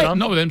rating. Not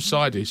with them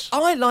sideys.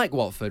 I like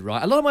Watford,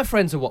 right? A lot of my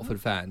friends are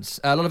Watford fans.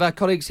 A lot of our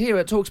colleagues here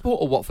at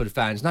TalkSport are Watford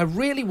fans. And I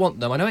really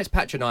want them. I know it's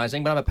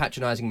patronising, but I'm a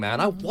patronising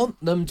man. I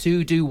want them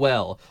to do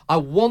well.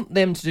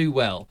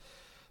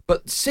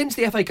 But since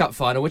the FA Cup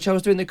final, which I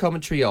was doing the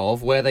commentary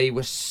of, where they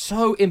were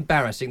so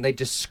embarrassing, they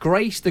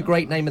disgraced the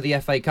great name of the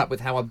FA Cup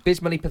with how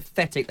abysmally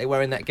pathetic they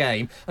were in that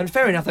game. And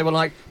fair enough, they were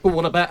like, but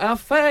what about our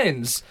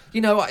fans?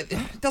 You know,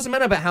 it doesn't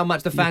matter about how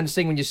much the fans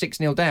sing when you're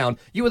 6-0 down.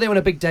 You were there on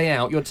a big day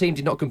out. Your team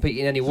did not compete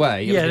in any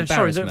way. It was an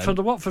embarrassment. For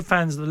the Watford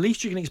fans, the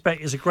least you can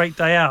expect is a great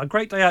day out. A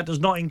great day out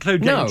does not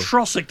include getting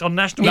trossicked on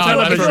national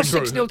television. If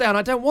you're 6-0 down,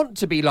 I don't want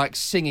to be like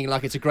singing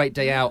like it's a great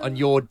day out and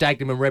you're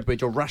Dagenham and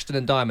Redbridge or Rushton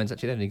and Diamonds.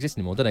 Actually, they don't exist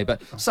anymore, do they?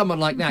 But someone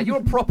like that. You're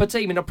a proper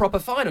team in a proper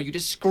final. You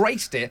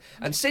disgraced it.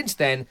 And since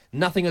then,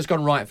 nothing has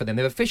gone right for them.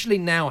 They've officially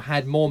now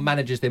had more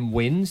managers than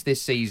wins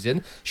this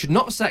season. Should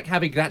not sack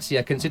Javi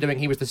Gracia, considering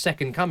he was the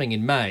second coming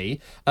in May.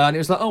 And it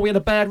was like, oh, we had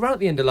a bad run at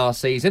the end of last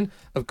season.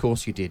 Of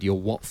course you did. You're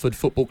Watford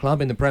Football Club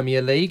in the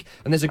Premier League.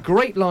 And there's a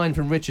great line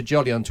from Richard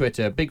Jolly on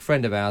Twitter, a big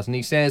friend of ours, and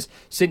he says,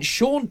 since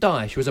Sean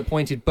Dyche was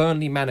appointed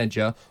Burnley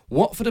manager,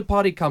 Watford have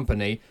parted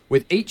company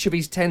with each of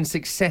his 10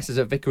 successors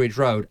at Vicarage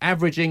Road,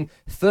 averaging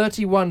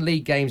 31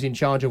 league games in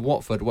charge of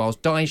Watford,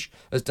 whilst Dyche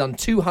has done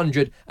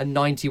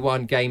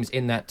 291 games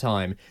in that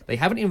time. They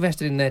haven't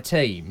invested in their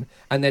team,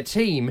 and their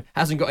team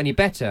hasn't got any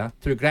better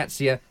through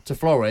Gracia to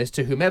Flores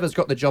to whomever's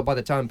got the job by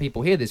the time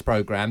people hear this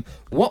programme.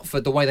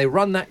 Watford, the way they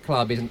run that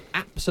club is an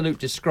absolute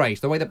disgrace.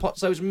 The way the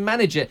Pozzos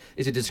manage it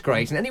is a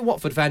disgrace. And any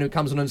Watford fan who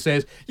comes on and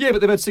says, yeah,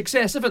 but they've had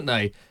success, haven't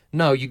they?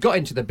 No, you got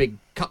into the big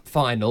cup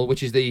final,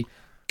 which is the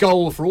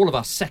goal for all of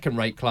us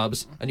second-rate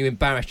clubs, and you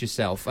embarrassed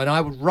yourself. And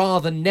I would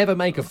rather never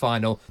make a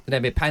final than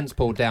have my pants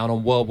pulled down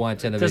on worldwide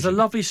television. There's a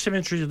lovely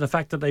symmetry to the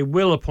fact that they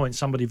will appoint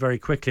somebody very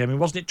quickly. I mean,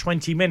 wasn't it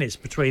 20 minutes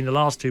between the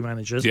last two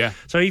managers? Yeah.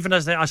 So even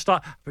as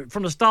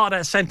from the start of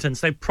that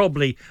sentence, they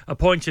probably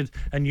appointed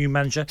a new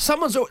manager.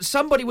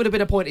 Somebody would have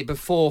been appointed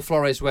before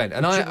Flores went,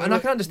 and I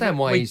can understand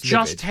why he's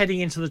just livid. heading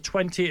into the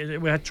 20.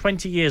 We had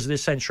 20 years of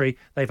this century.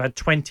 They've had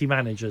 20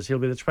 managers. He'll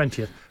be the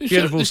 20th.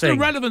 Beautiful It's thing.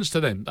 no relevance to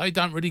them. They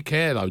don't really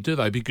care, though, do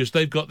they? Because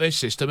they've got their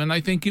system and they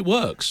think it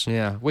works.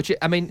 Yeah, but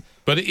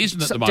it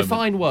isn't at the moment.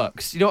 Define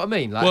works. You know what I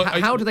mean? Like,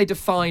 how do they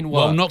define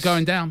works? Well, not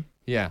going down.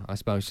 Yeah, I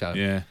suppose so.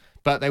 Yeah.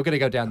 But they were going to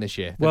go down this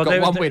year. They've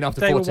got one win after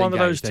 14 games. They were one of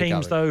those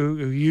teams, though,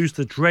 who used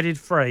the dreaded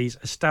phrase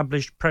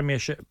 "established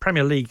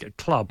Premier League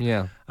club."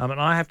 Yeah. And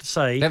I have to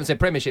say, they haven't said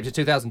Premiership since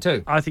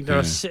 2002. I think there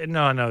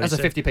are no. That's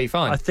a 50p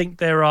fine. I think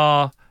there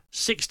are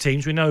 6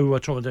 teams. We know who we're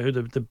talking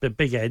to, the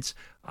big heads.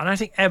 And I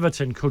think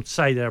Everton could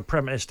say they're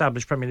an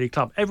established Premier League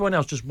club. Everyone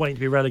else just waiting to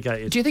be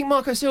relegated. Do you think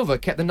Marco Silva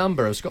kept the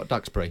number of Scott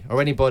Duxbury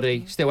or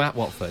anybody still at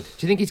Watford?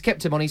 Do you think he's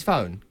kept him on his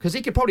phone? Because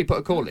he could probably put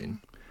a call in.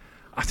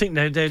 I think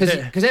they're...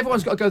 Because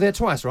everyone's got to go there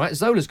twice, right?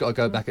 Zola's got to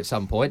go back at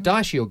some point.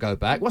 Dyche will go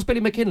back. What's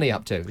Billy McKinley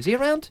up to? Is he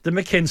around? The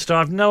McKinster,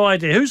 I've no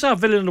idea. Who's our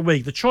villain of the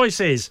week? The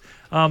choice is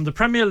the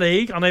Premier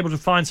League, unable to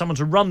find someone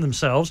to run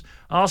themselves,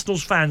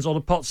 Arsenal's fans, or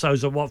the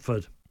Pozzos at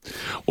Watford.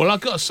 Well,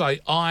 I've got to say,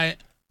 I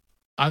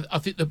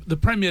think the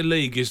Premier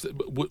League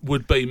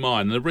would be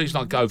mine. And the reason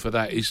I go for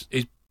that is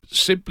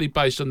simply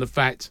based on the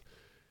fact,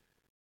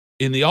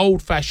 in the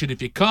old-fashioned,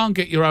 if you can't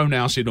get your own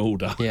house in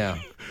order... Yeah.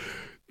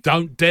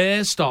 Don't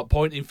dare start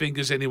pointing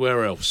fingers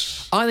anywhere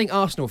else. I think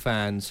Arsenal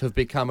fans have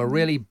become a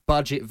really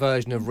budget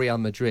version of Real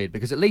Madrid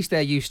because at least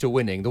they're used to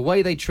winning. The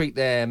way they treat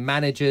their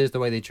managers, the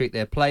way they treat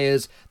their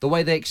players, the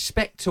way they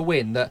expect to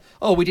win, that,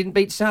 oh, we didn't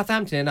beat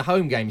Southampton in a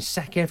home game,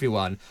 sack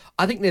everyone.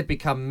 I think they've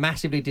become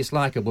massively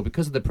dislikable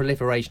because of the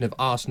proliferation of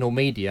Arsenal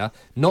media,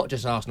 not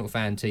just Arsenal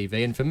fan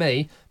TV. And for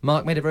me,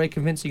 Mark made a very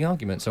convincing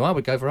argument, so I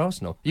would go for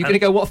Arsenal. You're going to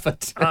go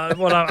Watford? I'm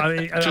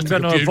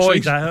going to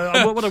avoid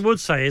that. What I would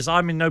say is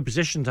I'm in no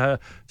position to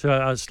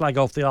slag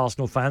off the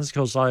Arsenal fans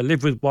because I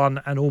live with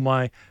one and all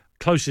my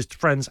closest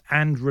friends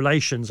and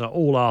relations are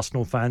all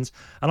Arsenal fans,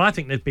 and I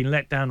think they've been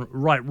let down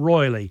right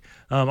royally.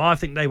 I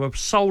think they were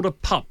sold a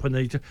pup when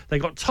they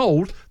got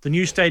told the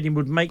new stadium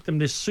would make them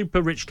this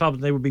super rich club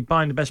and they would be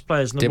buying the best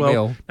players in the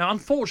world. Now,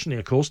 unfortunately,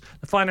 of course,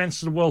 the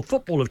finances of world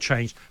football have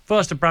changed.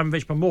 First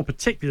Abramovich, but more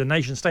particularly the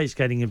nation states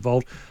getting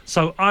involved.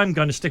 So I'm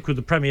going to stick with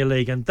the Premier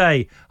League, and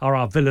they are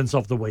our villains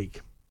of the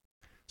week.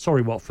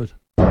 Sorry, Watford.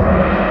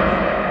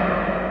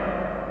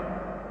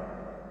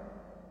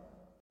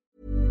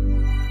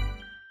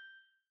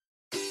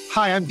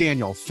 Hi, I'm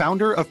Daniel,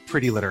 founder of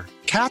Pretty Litter.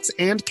 Cats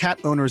and cat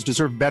owners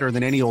deserve better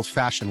than any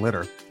old-fashioned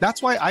litter.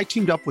 That's why I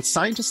teamed up with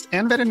scientists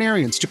and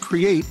veterinarians to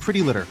create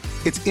Pretty Litter.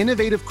 Its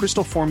innovative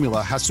crystal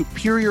formula has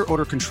superior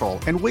odor control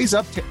and weighs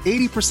up to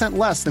 80%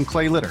 less than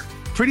clay litter.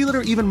 Pretty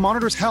Litter even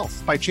monitors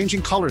health by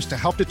changing colors to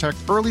help detect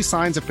early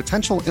signs of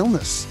potential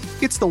illness.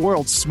 It's the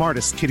world's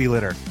smartest kitty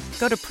litter.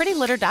 Go to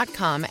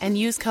prettylitter.com and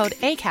use code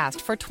ACAST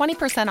for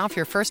 20% off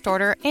your first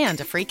order and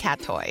a free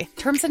cat toy.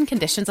 Terms and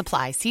conditions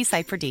apply. See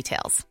site for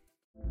details.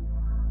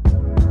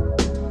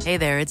 Hey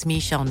there, it's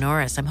Michelle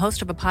Norris. I'm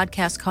host of a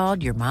podcast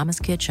called Your Mama's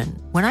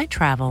Kitchen. When I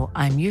travel,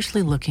 I'm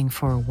usually looking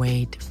for a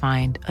way to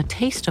find a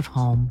taste of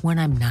home when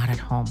I'm not at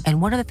home.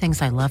 And one of the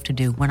things I love to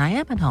do when I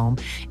am at home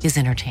is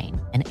entertain.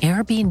 And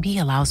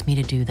Airbnb allows me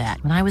to do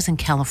that. When I was in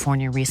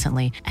California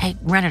recently, I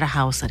rented a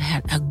house that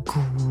had a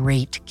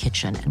great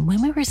kitchen. And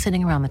when we were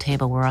sitting around the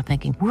table, we were all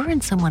thinking, we're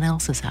in someone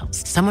else's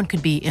house. Someone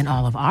could be in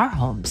all of our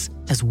homes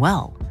as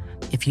well.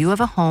 If you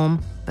have a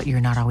home, but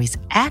you're not always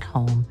at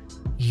home,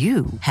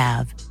 you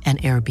have an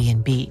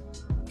Airbnb.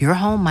 Your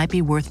home might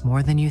be worth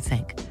more than you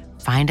think.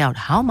 Find out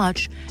how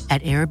much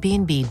at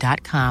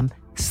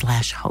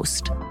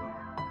airbnb.com/host.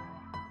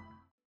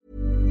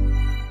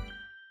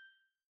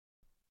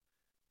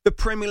 The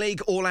Premier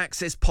League All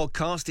Access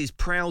podcast is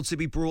proud to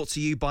be brought to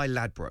you by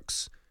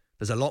Ladbrokes.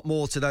 There's a lot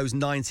more to those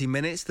 90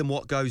 minutes than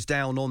what goes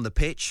down on the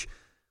pitch.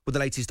 With the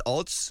latest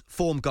odds,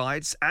 form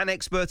guides and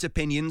expert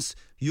opinions,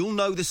 you'll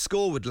know the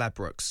score with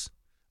Ladbrokes.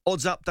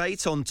 Odds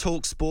update on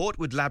TalkSport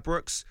with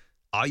Ladbrokes.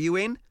 Are you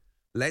in?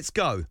 Let's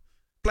go.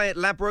 Play at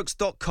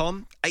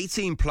ladbrokes.com,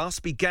 18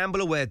 plus,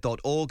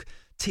 begambleaware.org.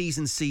 T's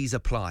and C's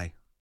apply.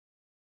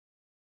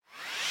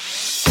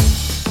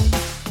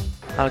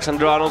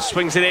 Alexander-Arnold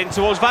swings it in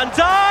towards Van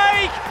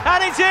Dijk,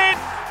 and it's in!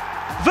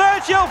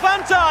 Virgil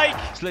van Dijk!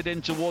 Slid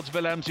in towards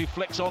Willems, who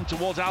flicks on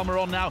towards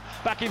Almiron now.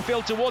 Back in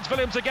field towards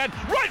Willems again.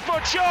 Right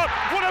foot shot!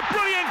 What a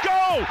brilliant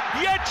goal!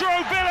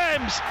 Jetro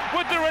Willems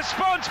with the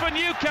response for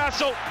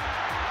Newcastle.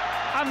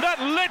 And that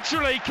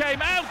literally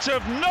came out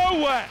of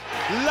nowhere.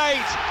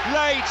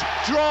 Late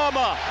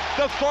drama.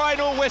 The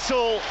final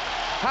whistle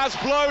has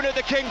blown at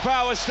the King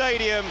Power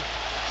Stadium.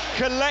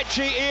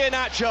 Kelechi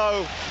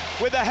Iheanacho,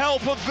 with the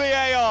help of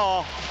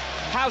VAR,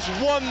 has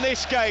won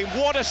this game.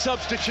 What a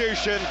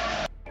substitution.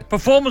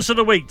 Performance of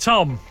the week,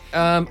 Tom.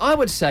 I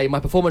would say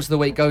my performance of the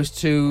week goes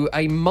to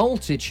a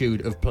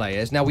multitude of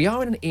players. Now, we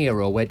are in an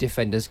era where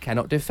defenders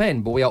cannot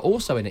defend, but we are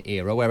also in an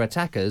era where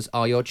attackers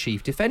are your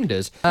chief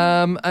defenders.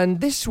 And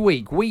this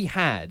week, we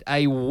had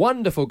a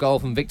wonderful goal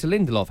from Victor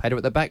Lindelof, header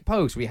at the back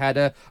post. We had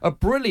a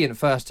brilliant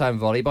first-time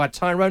volley by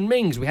Tyrone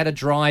Mings. We had a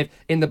drive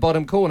in the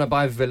bottom corner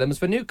by Willems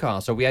for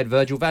Newcastle. We had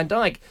Virgil van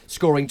Dijk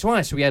scoring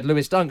twice. We had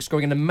Lewis Dunk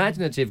scoring an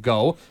imaginative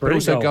goal, but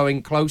also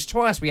going close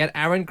twice. We had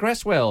Aaron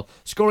Cresswell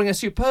scoring a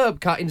superb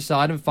cut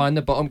inside and find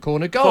the bottom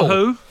corner goal. For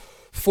who?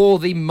 For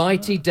the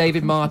mighty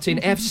David Martin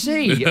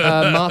FC,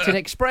 Martin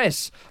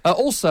Express.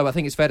 Also, I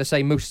think it's fair to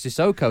say Moussa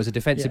Sissoko is a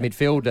defensive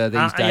midfielder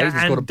these days.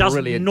 He's got a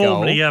brilliant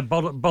goal. Doesn't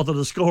normally bother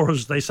the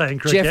scorers, they say in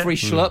cricket. Jeffrey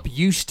Schlupp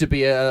used to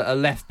be a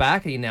left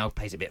back. He now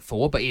plays a bit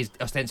forward, but he's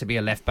ostensibly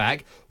a left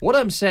back. What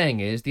I'm saying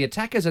is the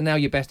attackers are now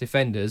your best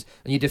defenders,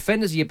 and your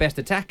defenders are your best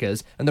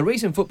attackers. And the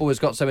reason football has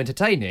got so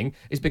entertaining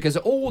is because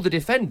all the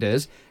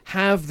defenders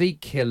have the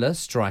killer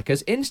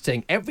striker's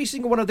instinct. Every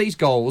single one of these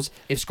goals,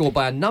 if scored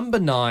by a number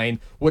 9,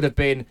 would have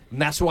been,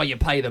 and that's why you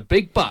pay the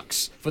big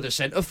bucks for the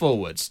centre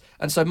forwards.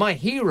 And so my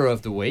hero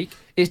of the week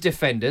is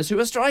defenders who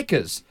are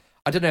strikers.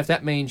 I don't know if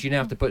that means you now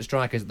have to put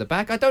strikers at the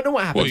back. I don't know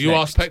what happens. Well, you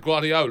next. ask Pep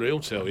Guardiola, he'll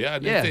tell you.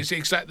 Yeah.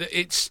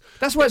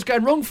 That's where it's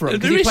going wrong for him,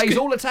 because he plays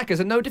all attackers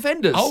and no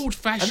defenders.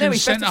 Old-fashioned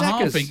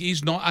centre-half thing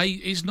is not a...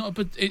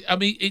 I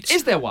mean, it's...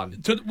 Is there one?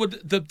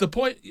 The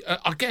point,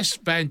 I guess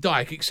Van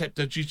Dijk, except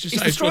that you just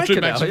say He's he's got 2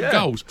 maximum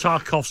goals.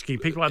 Tarkovsky,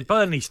 people like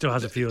Burnley still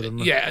has a few of them.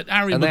 Yeah,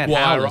 Harry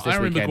Maguire,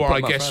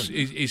 I guess,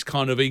 is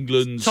kind of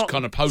England's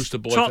kind of poster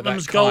boy for that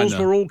Tottenham's goals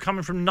were all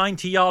coming from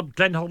 90-yard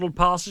Glenn Hoddle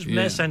passes from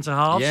their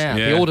centre-halves. Yeah,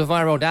 the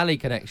Alderweireld Ali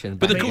connection.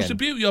 But of course, the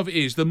beauty of it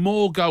is the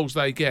more goals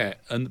they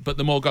get, but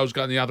the more goals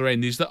go on the other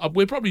end, is that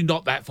we're probably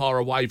not that far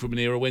away from an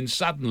era when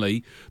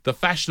suddenly the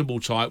fashionable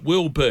type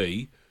will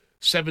be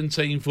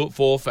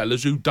 17-4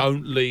 fellas who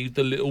don't leave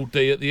the little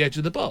D at the edge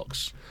of the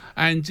box.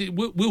 And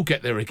we'll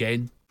get there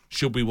again,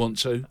 should we want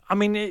to. I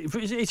mean,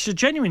 it's a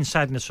genuine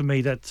sadness for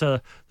me that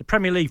the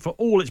Premier League, for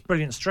all its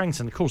brilliant strengths,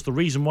 and of course the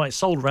reason why it's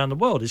sold around the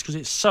world is because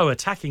it's so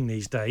attacking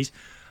these days,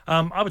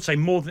 I would say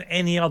more than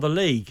any other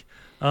league.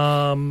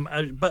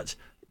 But...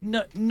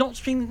 No, not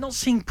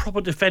seeing proper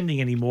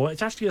defending anymore.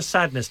 It's actually a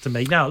sadness to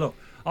me. Now, look,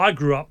 I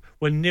grew up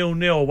when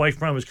 0-0 away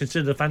from home was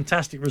considered a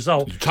fantastic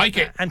result. You take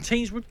it. And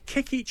teams would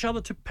kick each other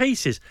to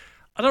pieces.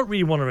 I don't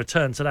really want to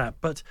return to that,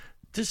 but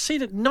to see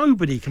that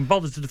nobody can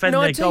bother to defend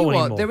their goal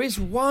anymore. There is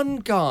one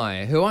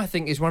guy who I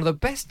think is one of the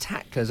best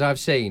tacklers I've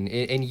seen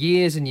in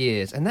years and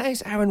years, and that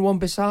is Aaron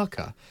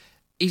Wan-Bissaka.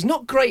 He's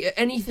not great at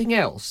anything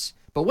else,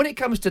 but when it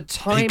comes to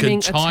timing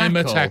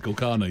a tackle,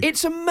 can't he?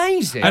 It's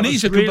amazing. And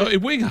he's a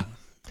converted winger.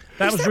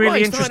 That was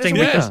really interesting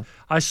because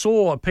I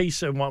saw a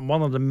piece in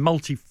one of the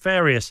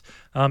multifarious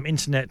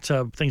internet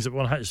things that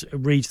one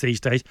reads these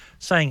days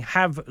saying,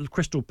 have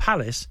Crystal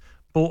Palace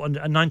bought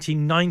a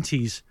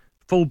 1990s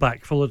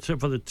fullback for the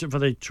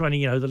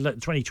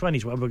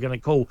 2020s, whatever we're going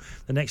to call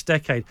the next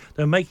decade.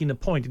 They're making the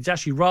point he's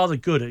actually rather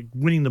good at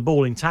winning the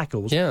ball in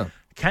tackles. Yeah.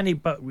 Can he?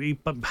 But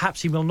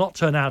perhaps he will not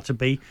turn out to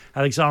be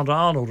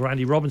Alexander-Arnold or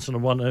Andy Robertson, or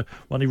one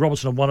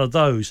of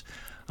those.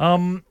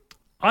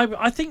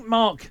 I think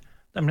Mark.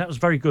 I mean, that was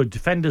very good.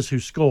 Defenders who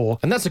score.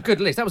 And that's a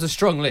good list. That was a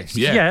strong list.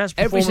 Yeah,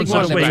 every single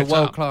one of them was a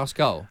world-class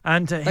goal.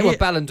 And they were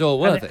Ballon d'Or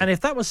worthy. And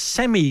if that was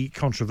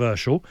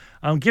semi-controversial,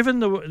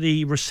 given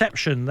the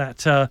reception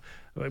that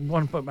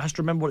one has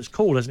to remember what it's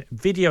called, isn't it?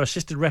 Video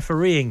assisted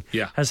refereeing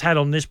has had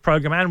on this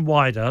programme and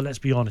wider. Let's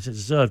be honest, it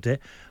deserved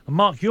it. And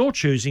Mark, you're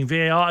choosing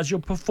VAR as your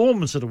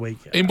performance of the week.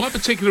 In one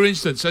particular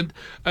instance, and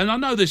I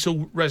know this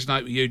will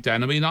resonate with you,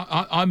 Dan. I mean,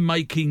 I'm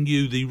making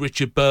you the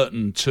Richard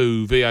Burton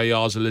to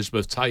VAR's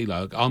Elizabeth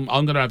Taylor. I'm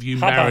going to have you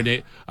marrying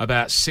it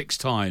about 6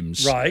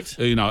 times, right?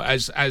 You know,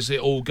 as it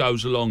all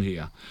goes along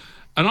here.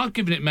 And I've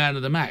given it man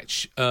of the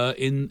match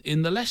in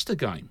the Leicester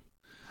game.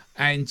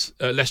 And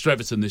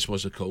Leicester-Everton, this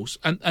was, of course.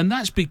 And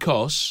that's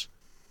because,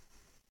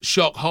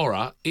 shock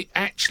horror, it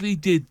actually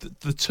did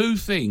the 2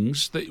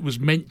 things that it was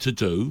meant to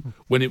do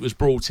when it was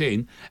brought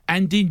in,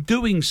 and in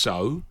doing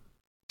so,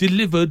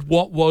 delivered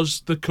what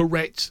was the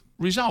correct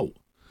result.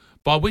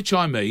 By which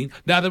I mean,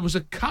 now there was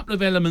a couple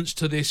of elements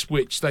to this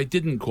which they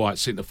didn't quite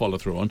seem to follow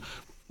through on.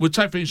 We'll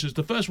take, for instance,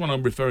 the first one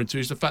I'm referring to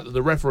is the fact that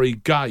the referee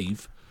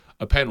gave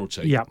a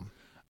penalty,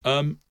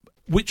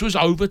 which was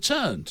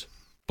overturned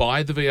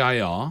by the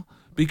VAR.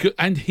 Because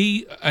and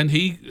he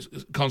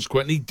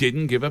consequently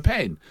didn't give a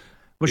pen.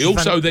 He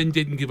also then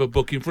didn't give a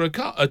booking for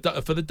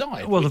for the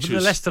dive. Well, the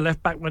Leicester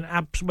left back when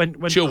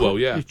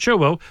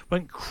Chilwell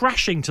went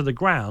crashing to the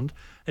ground.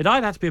 It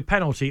either had to be a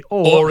penalty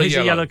or a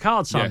yellow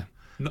card.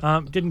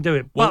 Didn't do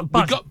it. But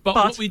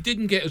what we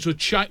didn't get is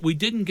we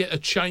didn't get a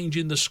change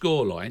in the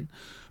scoreline.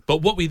 But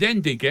what we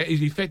then did get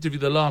is effectively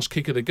the last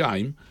kick of the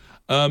game.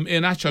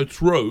 Iheanacho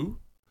through,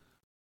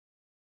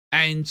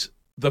 and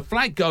the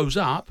flag goes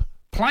up.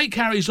 Play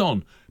carries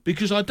on,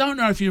 because I don't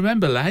know if you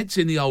remember, lads,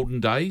 in the olden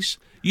days,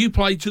 you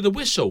played to the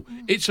whistle.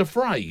 It's a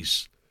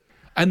phrase.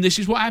 And this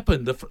is what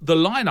happened. The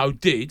lino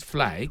did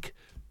flag.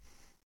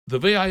 The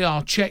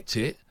VAR checked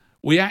it.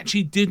 We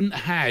actually didn't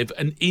have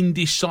an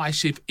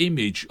indecisive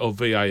image of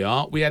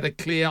VAR. We had a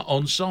clear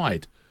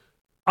onside.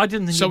 I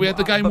didn't think so. We had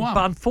the game won.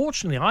 But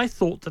unfortunately, I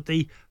thought that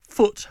the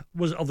foot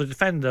of the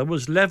defender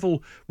was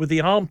level with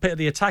the armpit of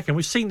the attacker. And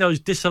we've seen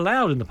those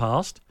disallowed in the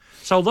past.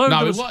 So although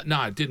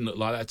it didn't look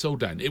like that at all,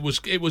 Dan. It was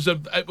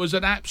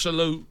an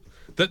absolute.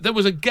 There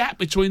was a gap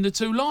between the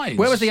 2 lines.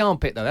 Where was the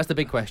armpit though? That's the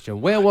big question.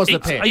 Where was the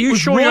pit? Are you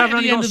sure you haven't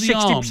only got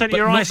 60% of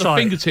your eyesight? Not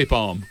the fingertip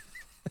arm.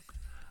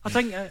 I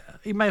think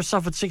he may have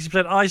suffered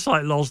 60%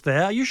 eyesight loss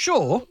there. Are you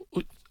sure?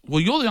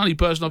 Well, you're the only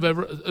person I've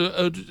ever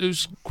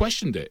who's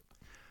questioned it.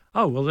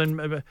 Oh, well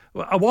then,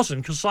 I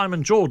wasn't, because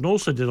Simon Jordan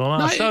also did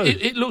on our show.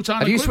 It looked unequivocal.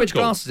 Have you switched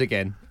glasses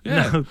again?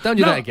 Yeah. No, don't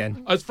do that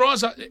again. As far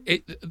as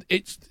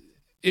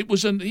he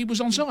was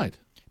onside.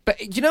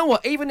 But you know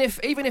what? Even if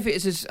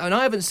it is, and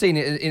I haven't seen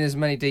it in as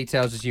many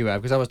details as you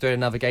have, because I was doing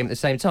another game at the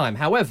same time.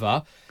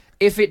 However,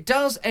 if it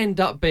does end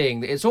up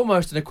being that it's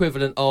almost an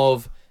equivalent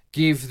of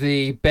give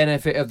the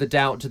benefit of the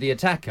doubt to the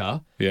attacker,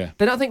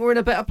 then I think we're in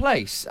a better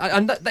place.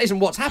 And that isn't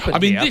what's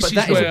happened here, but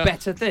that is a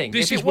better thing.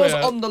 If it was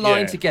on the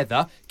line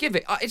together, give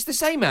it. It's the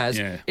same as,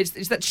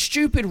 it's that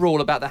stupid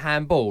rule about the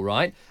handball,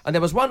 right? And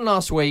there was one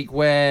last week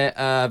where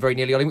very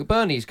nearly Ollie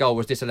McBurney's goal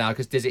was disallowed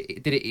because did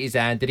it his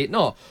hand, did it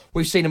not?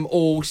 We've seen them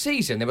all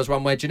season. There was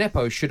one where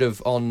Gineppo should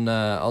have on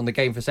the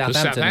game for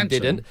Southampton and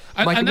didn't.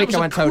 And that was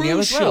a Antonio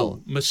as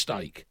well.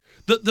 Mistake.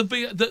 The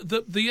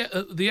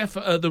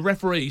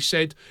referee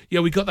said,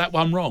 we got that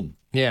one wrong.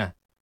 Yeah.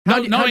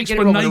 No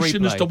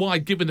explanation as to why,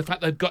 given the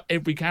fact they've got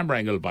every camera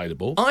angle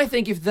available. I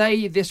think if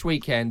they, this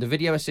weekend, the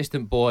video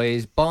assistant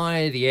boys,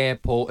 by the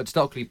airport at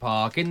Stockley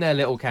Park, in their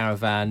little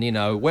caravan,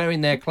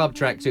 wearing their club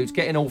tracksuits,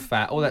 getting all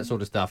fat, all that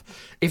sort of stuff,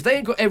 if they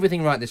had got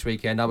everything right this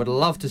weekend, I would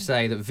love to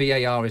say that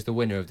VAR is the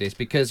winner of this,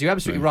 because you're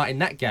absolutely right, in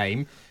that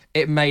game,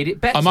 it made it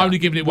better. I'm only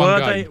giving it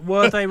one game.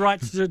 Were they right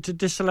to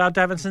disallow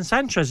Davinson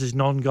Sanchez's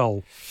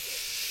non-goal?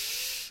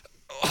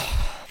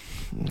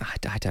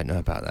 I don't know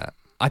about that.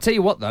 I tell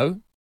you what, though.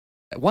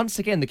 Once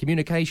again, the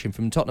communication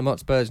from Tottenham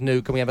Hotspur's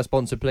new "Can we have a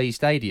sponsor, please?"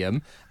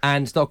 stadium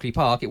and Stockley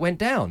Park, it went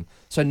down.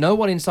 So no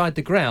one inside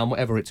the ground,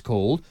 whatever it's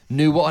called,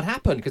 knew what had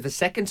happened. Because the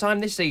second time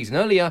this season,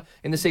 earlier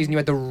in the season, you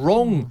had the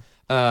wrong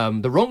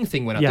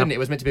thing went up, didn't it? It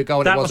was meant to be a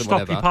goal and it wasn't. That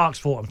was Stockley Park's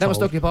fault. That was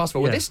Stockley Park's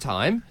fault. Well, this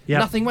time,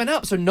 nothing went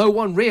up. So no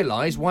one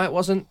realised why it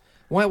wasn't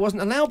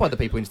allowed by the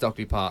people in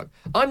Stockley Park.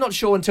 I'm not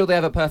sure until they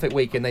have a perfect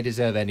weekend they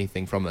deserve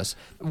anything from us.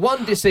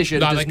 One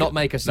decision does not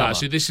make a summer. No,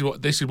 see, this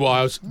is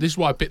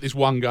why I picked this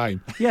one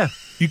game. Yeah,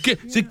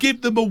 to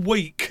give them a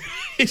week.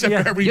 It's a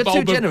very You're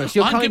bold. Too generous.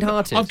 You're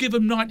kind-hearted. I'll give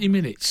them 90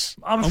 minutes.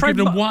 I'm afraid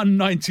giving them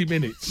 90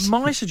 minutes.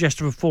 My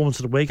suggested performance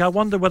of the week, I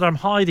wonder whether I'm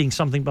hiding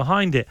something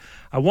behind it.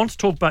 I want to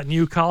talk about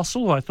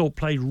Newcastle, who I thought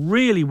played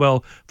really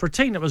well for a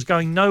team that was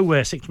going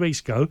nowhere 6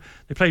 weeks ago.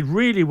 They played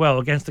really well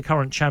against the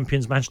current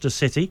champions, Manchester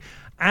City,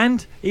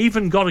 and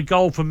even got a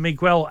goal from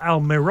Miguel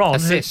Almiron.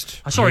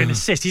 Assist. An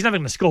assist. He's never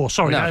going to score,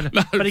 sorry. No.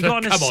 But he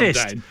got an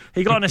assist. Dan.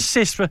 He got an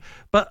assist.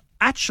 But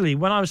actually,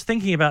 when I was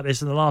thinking about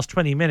this in the last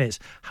 20 minutes,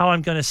 how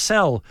I'm going to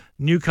sell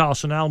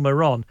Newcastle and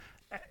Almiron,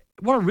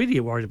 what I'm really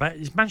worried about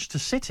is Manchester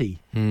City.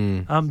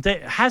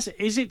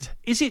 Is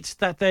it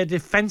that their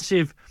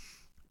defensive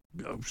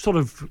sort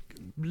of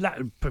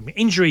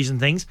injuries and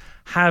things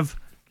have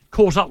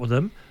caught up with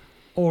them?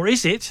 Or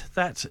is it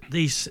that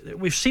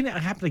we've seen it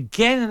happen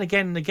again and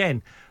again and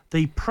again,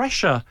 the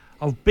pressure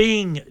of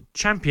being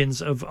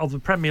champions of the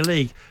Premier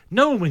League.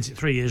 No one wins it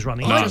 3 years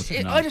running.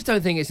 I just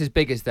don't think it's as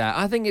big as that.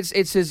 I think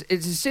it's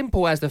as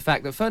simple as the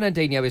fact that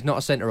Fernandinho is not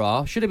a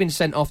centre-half, should have been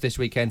sent off this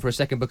weekend for a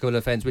second bookable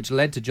offence, which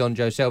led to John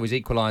Joe Shelby's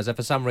equaliser.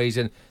 For some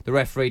reason, the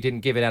referee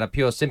didn't give it out of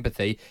pure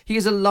sympathy. He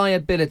is a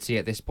liability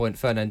at this point,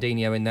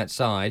 Fernandinho, in that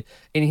side,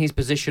 in his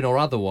position or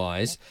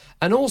otherwise.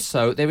 And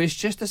also, there is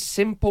just a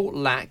simple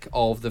lack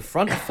of the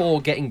front four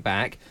getting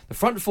back. The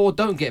front four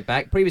don't get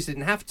back. Previously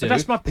didn't have to. But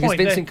that's my point. Because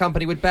Vincent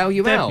Kompany would bail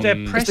you out.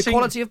 It's the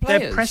quality of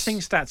players. Their pressing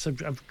stats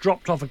have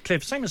dropped off a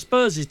cliff, same as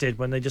Spurs did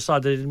when they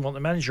decided they didn't want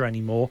the manager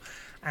anymore.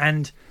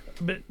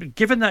 But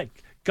given that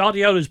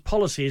Guardiola's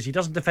policy is he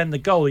doesn't defend the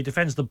goal, he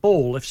defends the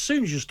ball, as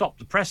soon as you stop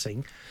the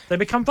pressing, they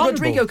become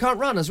vulnerable. Rodrigo can't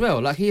run as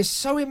well. Like, he is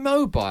so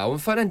immobile, and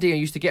Fernandinho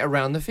used to get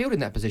around the field in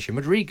that position.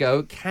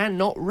 Rodrigo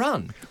cannot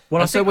run.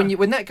 Well, so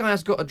when that guy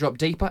has got to drop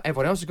deeper,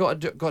 everyone else has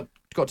got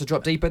to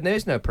drop deeper, and there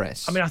is no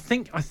press. I mean, I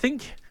think.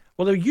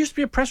 Well, there used to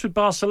be a press with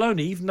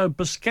Barcelona, even though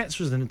Busquets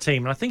was in the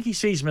team, and I think he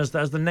sees him as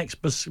the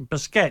next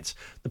Busquets.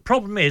 The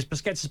problem is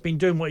Busquets has been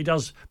doing what he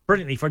does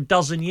brilliantly for a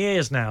dozen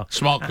years now.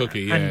 Smart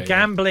cookie, and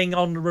gambling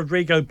on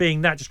Rodrigo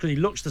being that just because he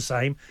looks the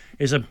same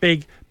is a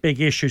big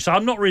issue. So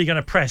I'm not really going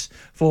to press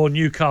for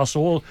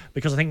Newcastle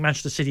because I think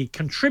Manchester City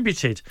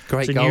contributed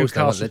Great to goals,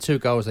 Newcastle. The 2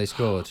 goals they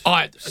scored.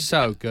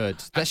 So good.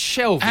 That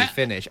Shelby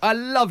finish. I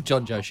love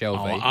John Joe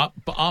Shelby.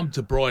 But I'm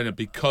De Bruyne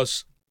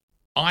because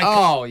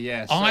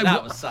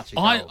that was such a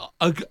goal.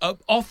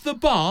 Off the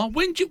bar,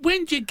 when do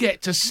you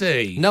get to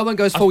see? No one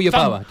goes full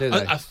Yeboah, do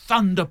they? A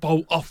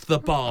thunderbolt off the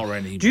bar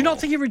anymore. Do you not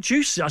think it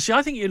reduces it? See,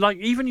 I think you like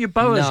even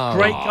Yeboah's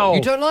great goal.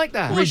 You don't like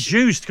that?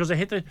 Reduced because they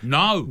hit the...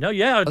 No,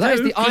 yeah, I do. That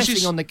is the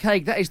icing on the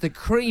cake. That is the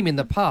cream in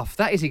the puff.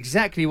 That is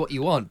exactly what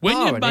you want. When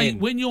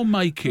you're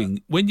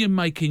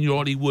making your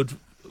Hollywood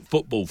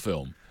football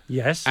film.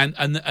 Yes. And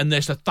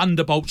there's a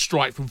thunderbolt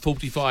strike from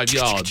 45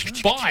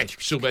 yards by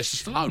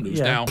Sylvester Stallone,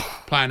 who's now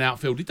playing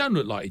outfield. He don't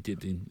look like he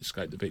did in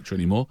Escape the Picture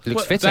anymore.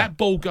 Looks fitter. That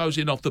ball goes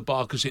in off the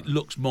bar because it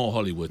looks more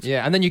Hollywood.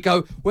 Yeah, and then you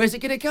go, where's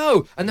it going to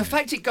go? And the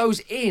fact it goes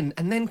in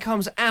and then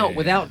comes out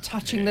without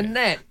touching the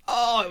net.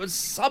 Oh, it was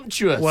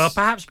sumptuous. Well,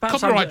 perhaps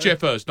Copyright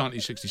Jeff Hurst,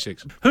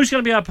 1966. Who's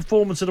going to be our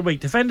performance of the week?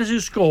 Defenders who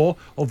score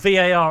or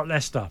VAR at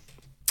Leicester?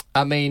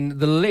 I mean,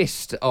 the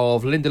list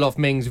of Lindelof,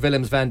 Mings,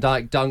 Willems, Van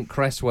Dijk, Dunk,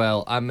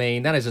 Cresswell, I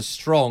mean, that is a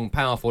strong,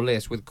 powerful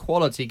list with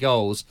quality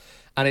goals,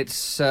 and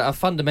it's a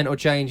fundamental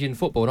change in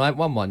football, and I haven't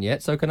won one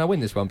yet, so can I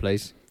win this one,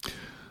 please?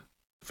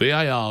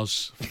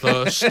 VAR's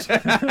first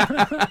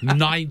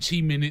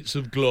 90 minutes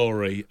of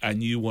glory,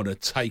 and you want to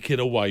take it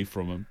away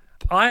from them.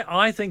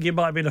 I think it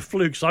might have been a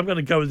fluke, so I'm going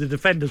to go with the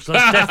defenders. So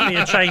that's definitely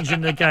a change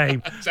in the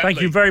game. Exactly. Thank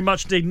you very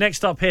much indeed.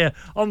 Next up here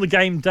on the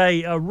Game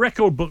Day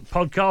Record Book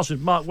podcast with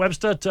Mark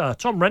Webster,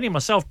 Tom Rennie,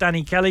 myself,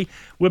 Danny Kelly.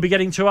 We'll be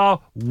getting to our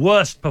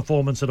worst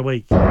performance of the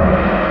week.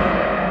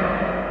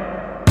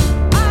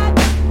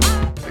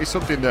 It's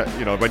something that,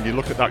 when you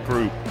look at that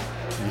group,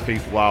 you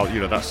think, wow,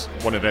 that's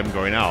one of them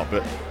going out.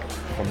 But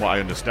from what I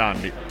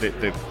understand,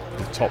 the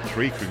top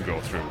 3 can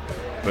go through.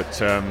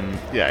 But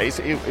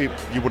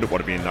you wouldn't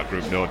want to be in that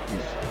group,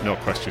 no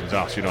questions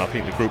asked. I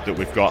think the group that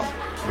we've got,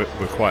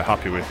 we're quite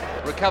happy with.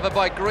 Recovered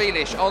by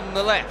Grealish on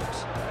the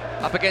left,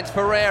 up against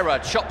Pereira,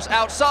 chops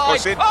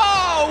outside.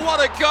 Oh, what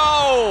a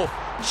goal!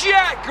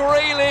 Jack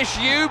Grealish,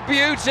 you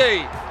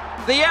beauty!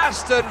 The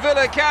Aston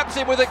Villa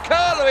captain with a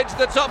curler into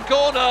the top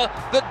corner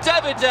that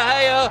David De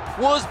Gea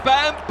was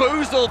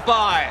bamboozled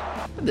by.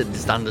 The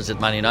standards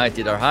at Man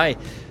United are high,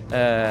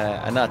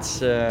 and that's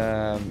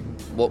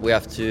what we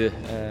have to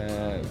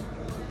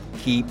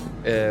keep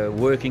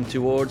working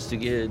towards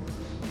to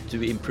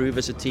improve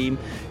as a team,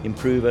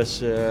 improve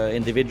as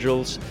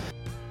individuals.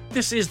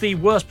 This is the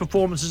worst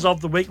performances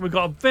of the week. We've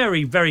got a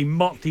very, very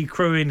motley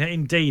crew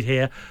indeed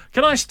here.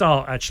 Can I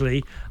start,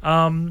 actually?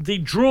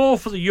 The draw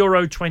for the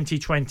Euro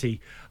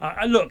 2020.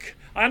 Look,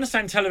 I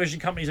understand television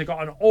companies have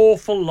got an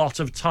awful lot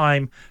of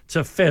time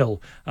to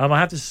fill. I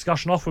had this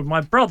discussion off with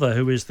my brother,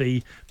 who is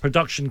the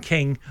production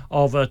king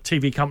of a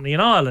TV company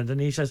in Ireland,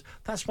 and he says,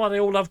 that's why they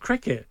all love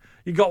cricket.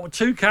 You've got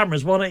 2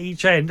 cameras, one at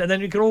each end, and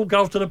then you can all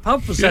go off to the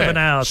pub for 7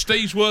 hours.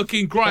 Steve's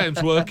working,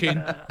 Graham's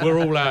working, we're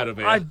all out of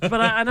it. I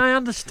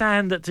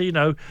understand that,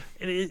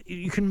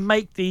 you can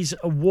make these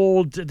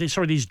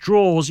these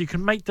draws, you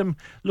can make them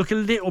look a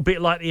little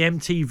bit like the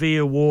MTV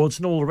Awards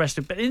and all the rest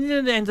of it. But in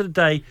the end of the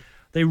day,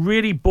 they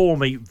really bore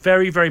me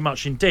very, very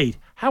much indeed.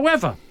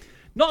 However,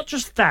 not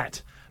just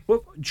that,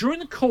 but during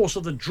the course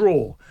of the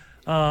draw,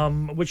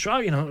 which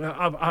I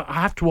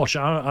have to watch.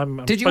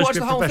 Did you watch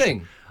the whole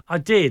thing? I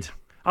did.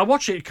 I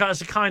watch it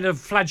as a kind of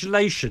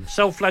flagellation,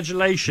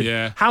 self-flagellation.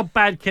 Yeah. How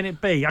bad can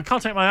it be? I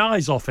can't take my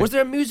eyes off it. Was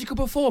there a musical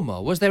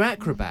performer? Was there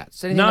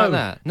acrobats? Anything no, like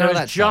that? No,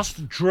 that's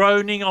just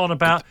droning on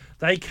about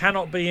they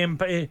cannot be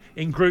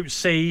in Group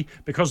C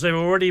because they've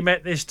already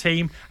met this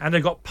team and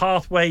they've got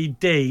Pathway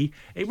D.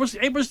 It was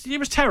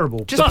terrible.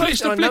 But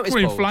it's the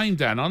flickering flame,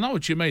 Dan. I know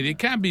what you mean. It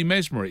can be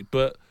mesmeric,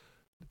 but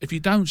if you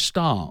don't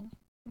start,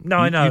 No,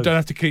 I know. You don't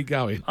have to keep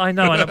going. I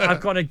know. And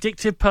I've got an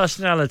addictive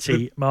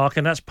personality, Mark,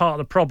 and that's part of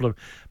the problem.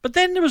 But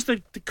then there was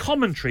the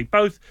commentary,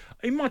 both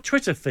in my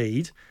Twitter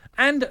feed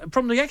and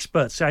from the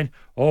experts saying,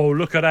 oh,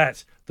 look at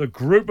that. The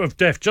group of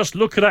death. Just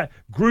look at that.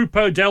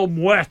 Grupo del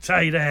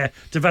Muerte there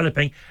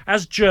developing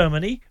as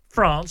Germany,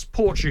 France,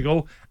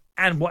 Portugal,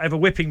 and whatever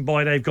whipping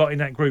boy they've got in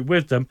that group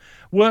with them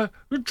were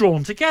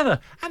drawn together.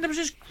 And there was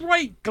this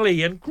great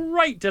glee and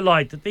great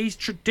delight that these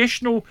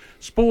traditional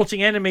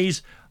sporting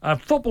enemies,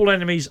 football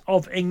enemies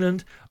of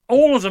England,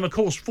 all of them, of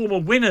course, former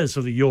winners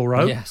of the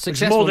Euro, Yeah,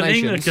 which is more than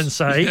nations. England can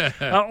say,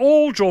 are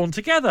all drawn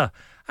together.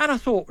 And I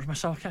thought to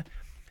myself, okay,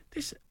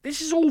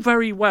 this is all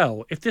very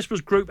well if this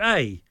was Group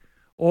A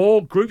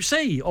or Group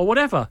C or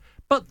whatever.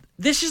 But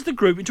this is the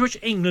group into which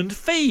England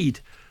feed.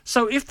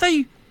 So if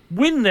they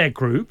win their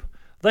group,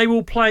 they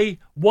will play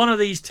one of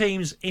these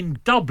teams in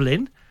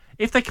Dublin.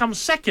 If they come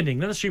second,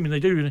 England, assuming they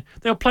do,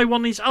 they'll play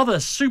one of these other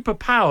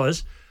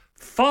superpowers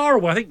far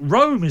away. I think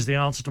Rome is the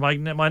answer to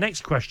my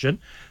next question.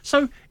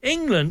 So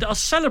England are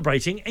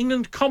celebrating,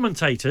 England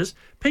commentators,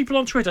 people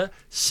on Twitter,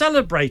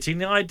 celebrating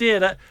the idea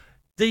that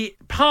the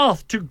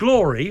path to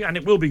glory, and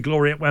it will be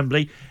glory at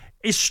Wembley,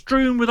 is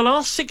strewn with the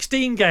last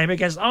 16 game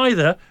against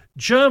either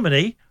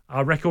Germany,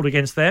 our record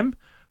against them,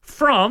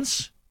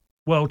 France,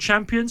 world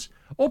champions,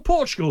 or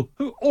Portugal,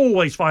 who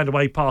always find a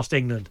way past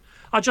England.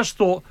 I just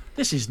thought,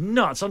 this is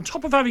nuts. On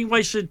top of having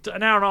wasted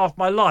an hour and a half of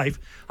my life,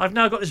 I've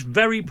now got this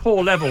very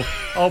poor level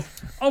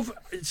of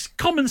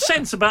common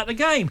sense about the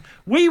game.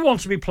 We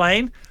want to be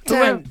playing...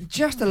 Dan,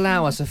 just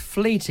allow us a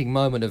fleeting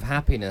moment of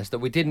happiness that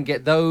we didn't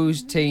get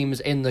those teams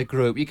in the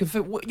group.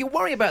 You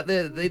worry about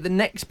the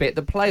next bit,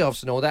 the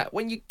playoffs and all that,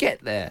 when you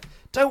get there.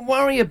 Don't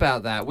worry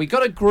about that. We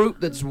got a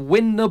group that's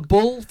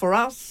winnable for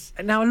us.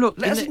 And now look,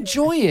 let's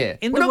enjoy it.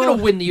 We're not going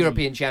to win the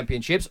European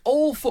Championships.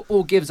 All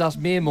football gives us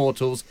mere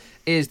mortals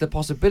is the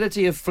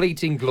possibility of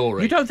fleeting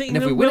glory. You don't think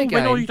if we will win a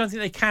game, or you don't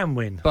think they can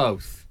win?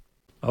 Both.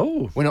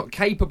 Oh. We're not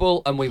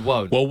capable and we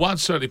won't. Well, one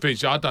certainly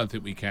feature I don't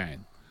think we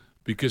can,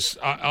 because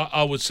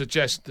I would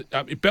suggest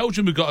that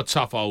Belgium have got a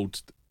tough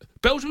old...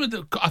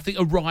 Belgium, I think,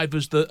 arrive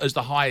as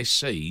the highest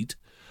seed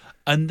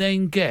and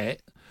then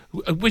get...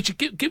 Which,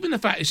 given the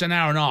fact it's an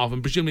hour and a half,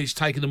 and presumably it's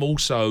taken them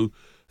also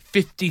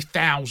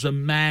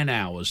 50,000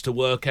 man-hours to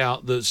work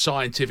out the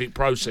scientific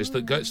process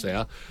that gets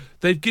there,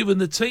 they've given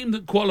the team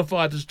that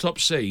qualified as top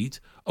seed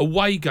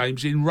away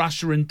games in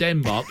Russia and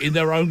Denmark in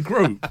their own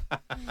group.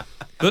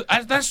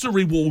 That's the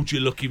reward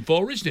you're looking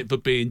for, isn't it, for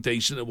being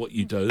decent at what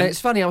you do? And it's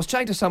funny, I was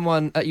chatting to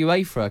someone at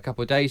UEFA a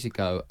couple of days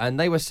ago, and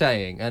they were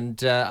saying,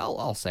 and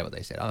I'll say what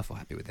they said, I feel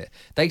happy with it.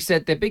 They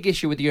said their big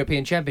issue with the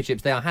European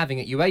Championships they are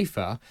having at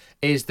UEFA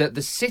is that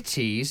the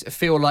cities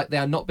feel like they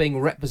are not being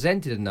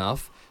represented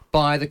enough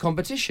by the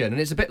competition.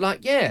 And it's a bit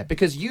like,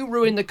 because you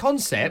ruin the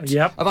concept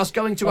of us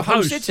going to a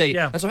host city.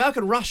 Yeah. And so how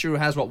can Russia, who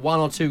has, 1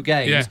 or 2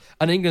 games,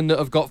 and England that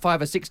have got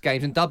 5 or 6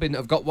 games, and Dublin that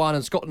have got 1,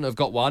 and Scotland that have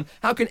got 1,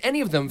 how can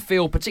any of them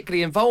feel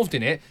particularly involved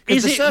in it?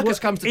 Because the circus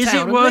comes to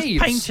town and leaves.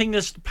 Is it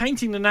worth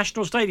painting the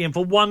National Stadium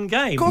for one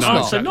game? Of course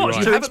not. So not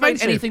You haven't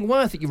made anything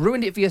worth it. You've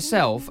ruined it for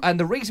yourself.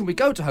 And the reason we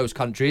go to host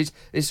countries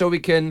is so we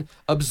can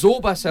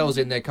absorb ourselves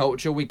in their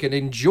culture. We can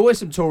enjoy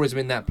some tourism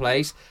in that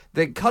place.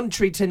 The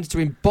country tends to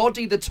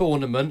embody the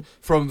tournament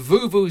from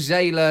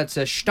Vuvuzela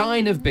to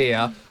Stein of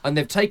beer, and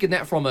they've taken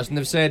that from us and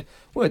they've said,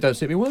 well, it don't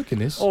seem to be working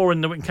this. Or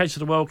in case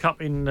of the World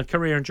Cup in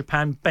Korea and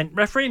Japan, bent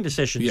refereeing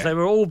decisions. Yeah. They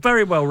were all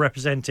very well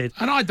represented.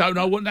 And I don't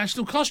know what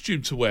national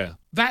costume to wear.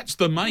 That's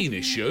the main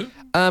issue.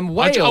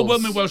 Wales. I'll wear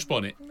my Welsh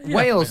bonnet.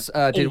 Wales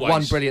did Always.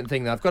 one brilliant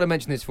thing, though. I've got to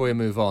mention this before we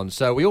move on.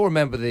 So we all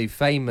remember the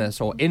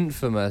famous or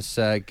infamous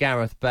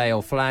Gareth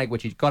Bale flag,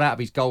 which he got out of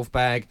his golf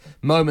bag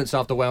moments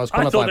after Wales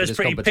I thought qualified there for was this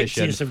pretty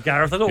competition. pictures of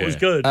Gareth. I thought it was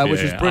good.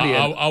 Which was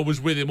brilliant. I was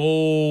with him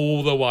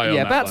all the way on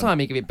that about one. time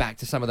he give it back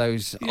to some of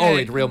those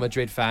horrid Real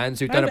Madrid fans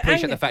who don't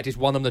appreciate the fact he's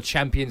won them the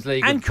Champions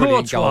League And with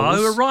brilliant Courtois, goals.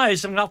 who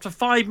arrives and after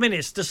 5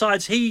 minutes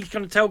decides he's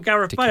going to tell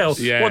Gareth Bale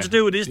what to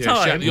do with his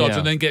time. Shout the odds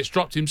and then gets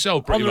dropped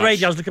himself. On Pretty the much.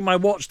 radio, I was looking at my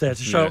watch there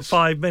to show up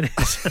 5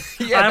 minutes.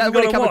 I Yeah, haven't that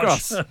really got a come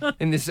watch. across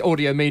in this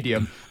audio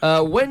medium.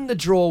 When the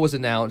draw was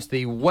announced,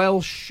 the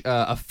Welsh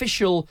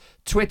official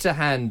Twitter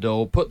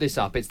handle put this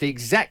up. It's the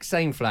exact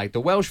same flag, the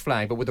Welsh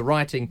flag, but with the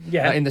writing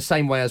in the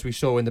same way as we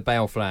saw in the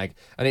Bale flag.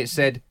 And it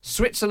said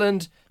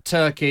Switzerland,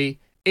 Turkey,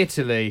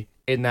 Italy,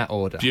 in that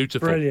order.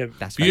 Beautiful. Brilliant.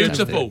 That's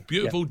Beautiful. fantastic.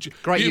 Beautiful.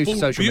 Great use beautiful, of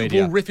social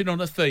beautiful media. riffing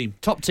on a theme.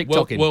 Top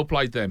TikToking. Well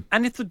played them.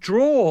 And if the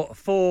draw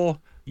for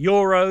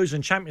Euros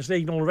and Champions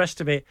League and all the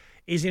rest of it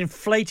is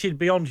inflated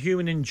beyond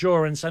human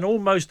endurance and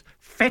almost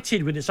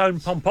fetid with its own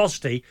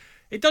pomposity,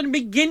 it doesn't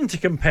begin to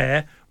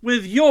compare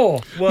with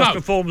your worst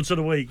performance of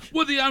the week.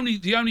 Well, the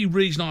only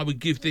reason I would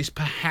give this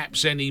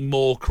perhaps any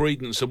more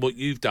credence than what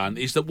you've done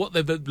is that what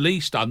they've at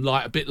least done,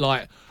 like a bit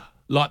like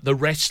the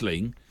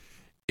wrestling,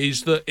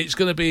 is that it's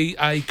going to be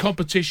a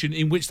competition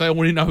in which they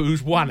already know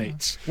who's won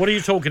it. What are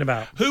you talking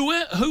about?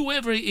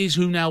 Whoever it is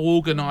who now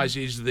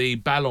organises the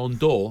Ballon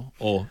d'Or,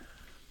 or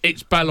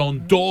it's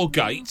Ballon d'Or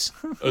Gate,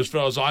 as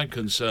far as I'm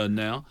concerned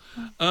now.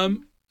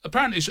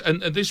 Apparently,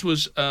 and this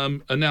was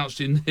announced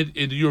in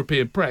the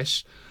European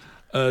press,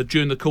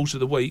 during the course of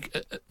the week,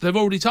 they've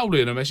already told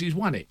Lionel Messi he's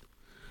won it.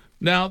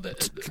 Now,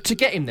 to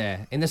get him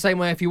there, in the same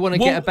way, if you want to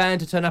get a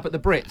band to turn up at the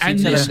Brits, and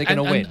you tell them they're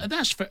going to win. And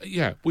that's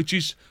fair, which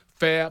is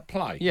fair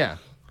play. Yeah.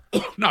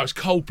 No, it's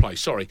Coldplay.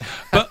 Sorry,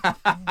 but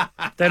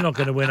they're not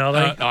going to win, are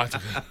they?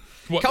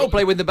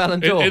 Coldplay win the Ballon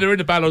d'Or. They're in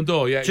the Ballon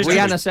d'Or. Yeah,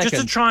 Rihanna second.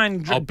 Just to try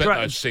and I bet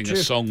they'd sing a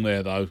song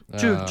there though.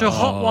 To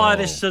hotwire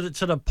this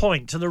to the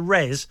point, to the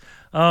res.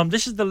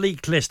 This is the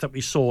leaked list that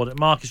we saw that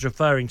Mark is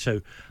referring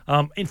to.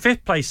 In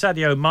fifth place,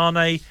 Sadio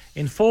Mane.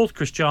 In fourth,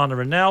 Cristiano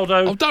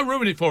Ronaldo. Oh, don't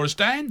ruin it for us,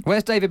 Dan.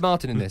 Where's David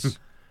Martin in this?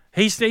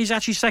 He's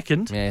actually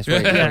second. Yeah,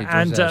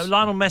 and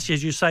Lionel Messi,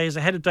 as you say, is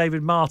ahead of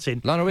David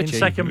Martin in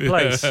second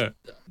place.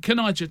 Can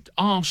I just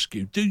ask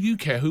you, do you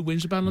care who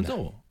wins the Ballon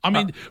d'Or? I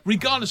mean,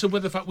 regardless of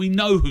whether the fact we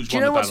know who's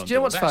won the Ballon d'Or. Do you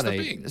know what's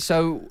funny?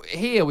 So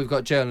here we've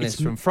got journalists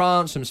from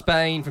France, from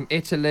Spain, from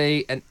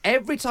Italy, and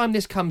every time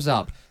this comes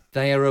up,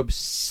 they are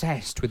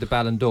obsessed with the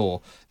Ballon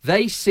d'Or.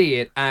 They see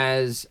it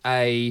as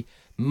a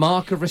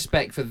mark of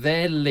respect for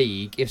their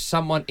league if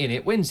someone in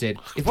it wins it.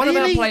 If one of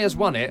our players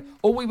won it,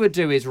 all we would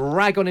do is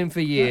rag on him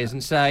for years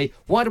and say,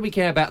 why do we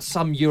care about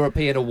some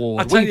European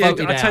award? I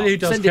tell you who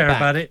does care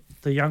about it.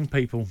 The young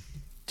people.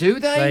 Do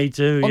they? They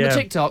do, On the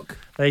TikTok?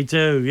 They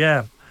do,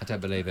 yeah. I don't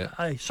believe it.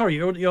 Hey, sorry,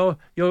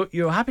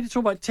 you're happy to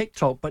talk about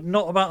TikTok, but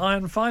not about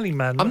Iron Filing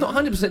Man. I'm not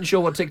 100%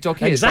 sure what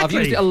TikTok is. Exactly. But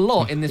I've used it a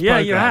lot in this programme.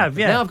 Yeah, you have,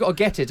 yeah. Now I've got to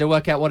get it to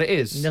work out what it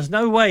is. There's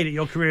no way that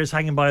your career is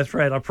hanging by a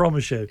thread, I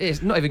promise you.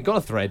 It's not even got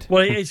a thread.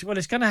 Well, it's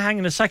going to hang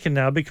in a second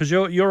now because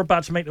you're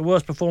about to make the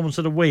worst performance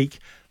of the week.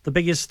 The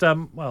biggest, they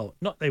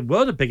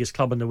were the biggest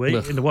club in the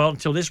world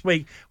until this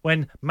week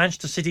when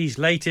Manchester City's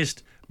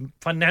latest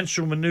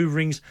financial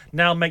manoeuvrings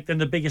now make them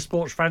the biggest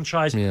sports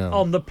franchise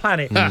on the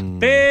planet.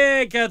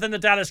 Bigger than the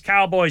Dallas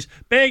Cowboys,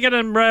 bigger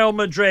than Real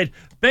Madrid,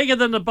 bigger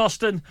than the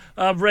Boston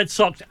Red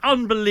Sox.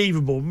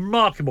 Unbelievable,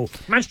 remarkable.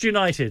 Manchester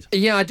United.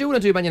 Yeah, I do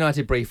want to do Man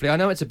United briefly. I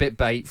know it's a bit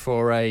bait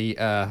for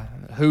a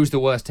who's the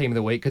worst team of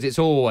the week because it's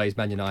always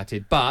Man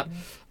United, but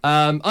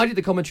I did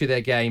the commentary of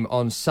their game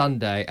on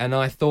Sunday and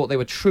I thought they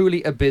were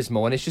truly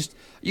abysmal. And it's just,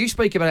 you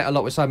speak about it a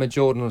lot with Simon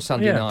Jordan on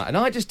Sunday night, and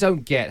I just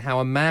don't get how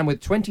a man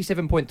with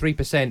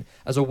 27.3%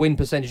 as a win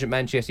percentage at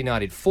Manchester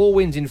United, 4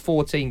 wins in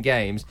 14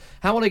 games,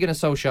 how Ole Gunnar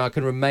Solskjaer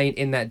can remain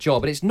in that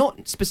job. And it's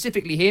not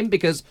specifically him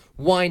because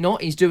why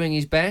not? He's doing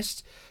his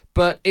best.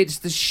 But it's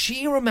the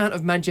sheer amount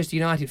of Manchester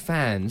United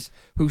fans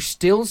who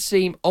still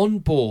seem on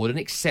board and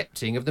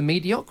accepting of the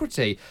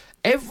mediocrity.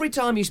 Every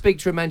time you speak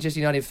to a Manchester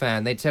United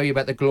fan, they tell you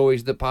about the glories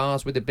of the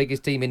past with the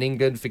biggest team in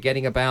England,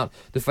 forgetting about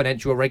the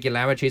financial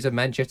irregularities of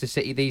Manchester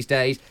City these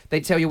days.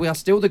 They tell you we are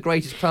still the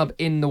greatest club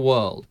in the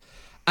world.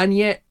 And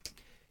yet,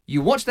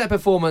 you watch that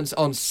performance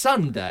on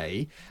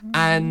Sunday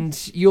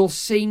and you'll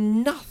see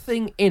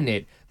nothing in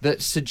it that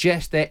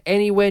suggests they're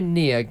anywhere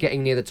near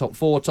getting near the top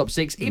 4, top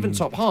 6, even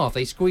top half.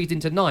 They squeezed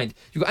into 9th.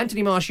 You've got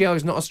Anthony Martial,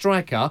 who's not a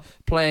striker,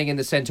 playing in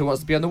the centre, who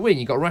wants to be on the wing.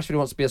 You've got Rashford, who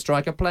wants to be a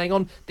striker, playing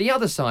on the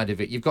other side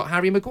of it. You've got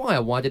Harry Maguire.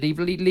 Why did he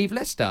leave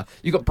Leicester?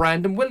 You've got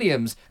Brandon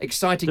Williams,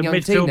 exciting young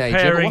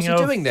teenager. But what's he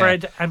doing there?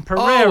 Fred and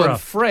Pereira. Oh, and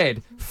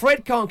Fred.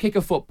 Fred can't kick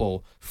a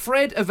football.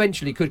 Fred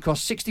eventually could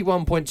cost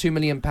 £61.2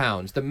 million.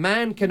 The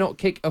man cannot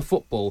kick a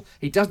football.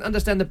 He doesn't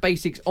understand the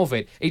basics of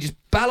it. He just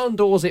Ballon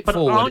d'Ors it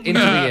forward into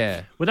the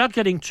air. Without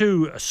getting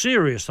too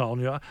serious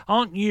on you,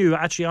 aren't you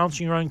actually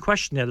answering your own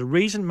question there? The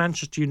reason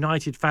Manchester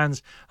United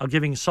fans are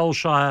giving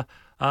Solskjaer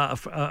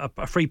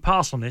a free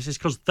pass on this is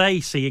because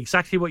they see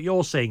exactly what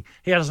you're seeing.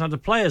 He doesn't have the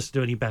players to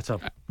do any better.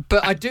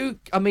 But I do.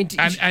 I mean, just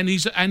to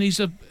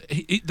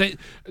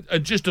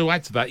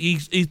add to that,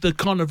 he's the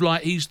kind of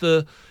like he's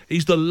the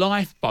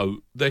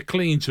lifeboat they're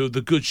clinging to of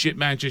the good ship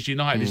Manchester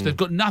United. They've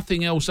got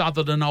nothing else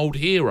other than old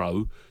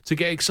hero to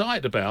get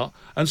excited about,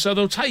 and so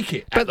they'll take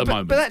it at the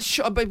moment. But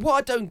what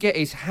I don't get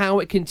is how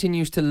it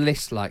continues to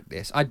list like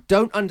this. I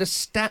don't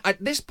understand.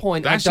 At this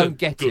point, That's I don't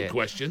get it. Good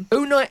question.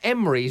 Unai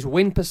Emery's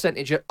win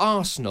percentage at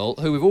Arsenal,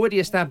 who we've already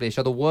established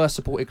are the worst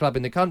supported club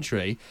in the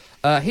country,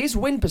 his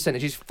win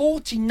percentage is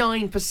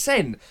 49%.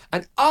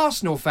 And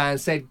Arsenal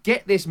fans said,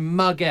 get this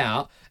mug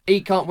out.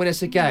 He can't win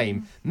us a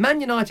game. Man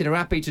United are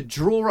happy to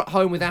draw at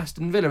home with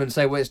Aston Villa and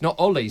say, well, it's not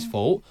Ole's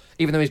fault,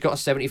 even though he's got a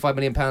 £75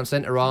 million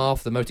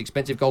centre-half, the most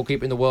expensive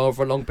goalkeeper in the world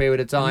for a long period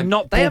of time.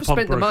 They have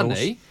spent the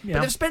money,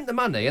 but they've spent the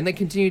money and they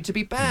continue to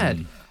be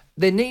bad.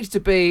 There needs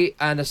to be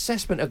an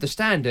assessment of the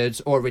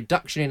standards or a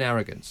reduction in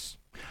arrogance.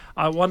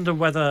 I wonder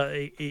whether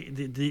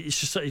it's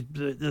just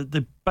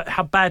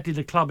how badly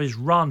the club is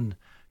run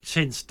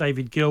since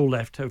David Gill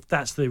left, if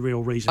that's the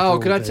real reason. Oh,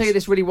 can I tell you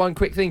this really one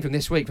quick thing from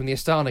this week, from the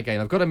Astana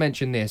game? I've got to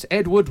mention this.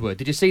 Ed Woodward,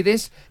 did you see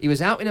this? He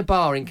was out in a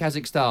bar in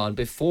Kazakhstan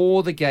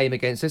before the game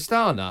against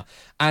Astana.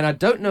 And I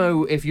don't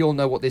know if you'll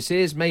know what this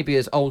is. Maybe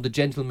as older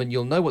gentlemen,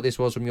 you'll know what this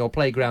was from your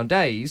playground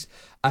days.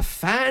 A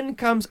fan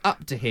comes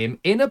up to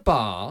him in a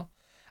bar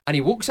and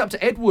he walks up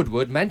to Ed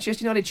Woodward,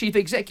 Manchester United chief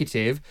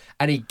executive,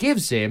 and he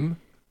gives him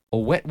a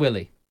wet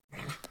willy.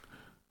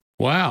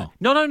 Wow.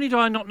 Not only do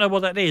I not know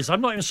what that is,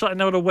 I'm not even starting to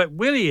know what a wet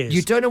willy is.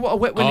 You don't know what a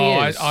wet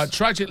willy is?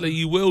 Tragically,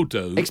 you will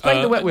do.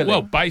 Explain the wet willy.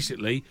 Well,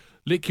 basically,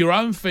 lick your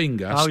own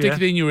finger, Oh, stick yeah.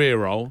 it in your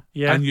ear hole,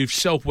 Yeah. and you've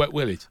self-wet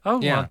willied. Oh,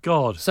 my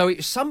God. So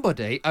it's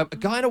somebody, a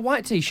guy in a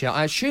white T-shirt,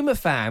 I assume a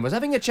fan, was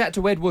having a chat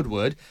to Ed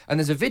Woodward, and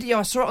there's a video,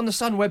 I saw it on the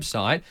Sun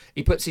website,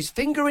 he puts his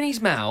finger in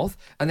his mouth,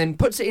 and then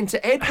puts it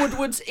into Ed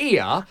Woodward's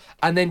ear,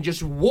 and then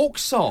just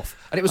walks off.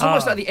 And it was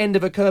almost like the end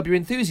of a Curb Your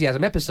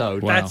Enthusiasm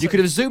episode. Wow. You could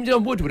have zoomed in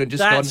on Woodward and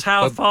just That's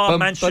gone... how far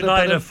Manchester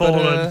United have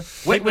fallen. Wet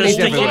They're willies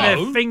sticking everywhere.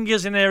 their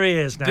fingers in their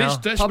ears now. Let's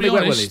be Public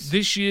wet honest, willies.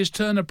 this year's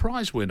Turner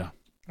Prize winner.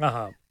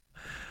 Uh-huh.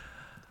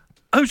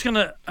 Who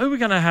are we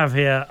gonna have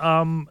here?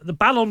 The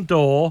Ballon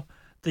d'Or,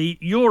 the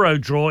Euro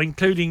draw,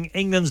 including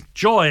England's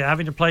joy at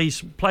having to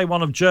play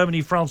one of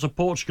Germany, France, or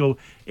Portugal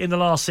in the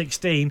last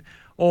 16,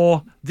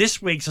 or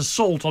this week's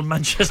assault on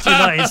Manchester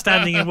United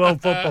standing in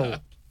world football.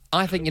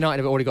 I think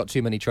United have already got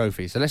too many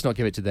trophies, so let's not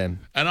give it to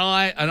them. And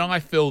I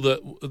feel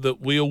that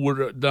we all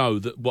would know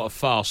that what a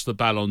farce the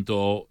Ballon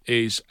d'Or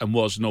is and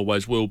was and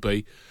always will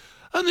be.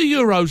 And the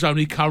Euros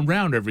only come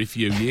round every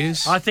few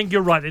years. I think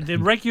you're right. The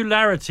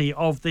regularity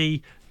of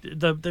the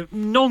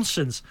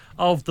nonsense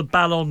of the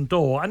Ballon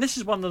d'Or, and this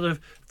is one of the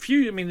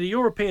few. I mean, the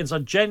Europeans are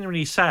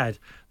genuinely sad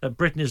that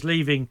Britain is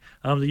leaving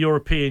the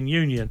European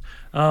Union,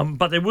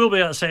 but they will be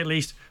able to say at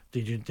least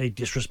they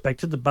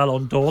disrespected the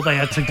Ballon d'Or. They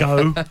had to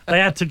go. They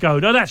had to go.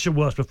 No, that's your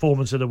worst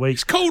performance of the week.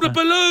 It's called a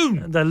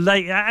balloon.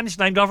 And it's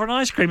named after an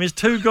ice cream. It's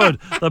too good.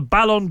 The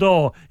Ballon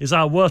d'Or is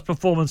our worst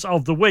performance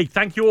of the week.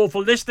 Thank you all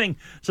for listening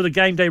to the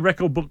Game Day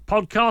Record Book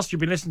podcast. You've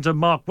been listening to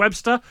Mark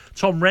Webster,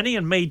 Tom Rennie,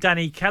 and me,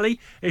 Danny Kelly.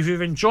 If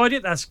you've enjoyed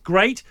it, that's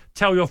great.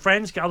 Tell your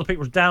friends, get other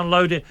people to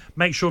download it.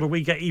 Make sure that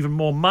we get even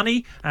more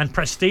money and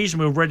prestige than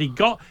we've already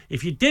got.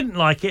 If you didn't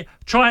like it,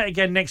 try it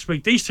again next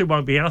week. These two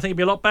won't be here, and I think it'll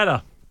be a lot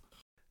better.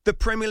 The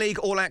Premier League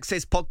All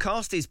Access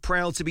podcast is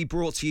proud to be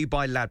brought to you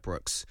by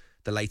Ladbrokes.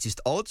 The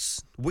latest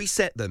odds, we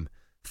set them.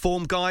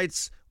 Form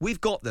guides, we've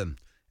got them.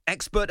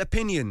 Expert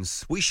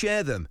opinions, we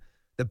share them.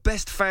 The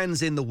best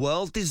fans in the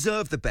world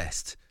deserve the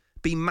best.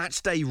 Be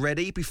match day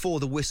ready before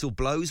the whistle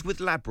blows with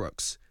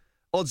Ladbrokes.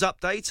 Odds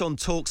update on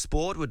Talk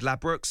Sport with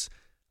Ladbrokes.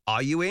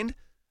 Are you in?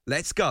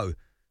 Let's go.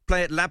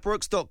 Play at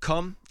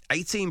ladbrokes.com.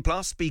 18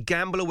 plus.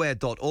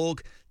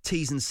 BeGambleAware.org.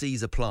 T's and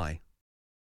C's apply.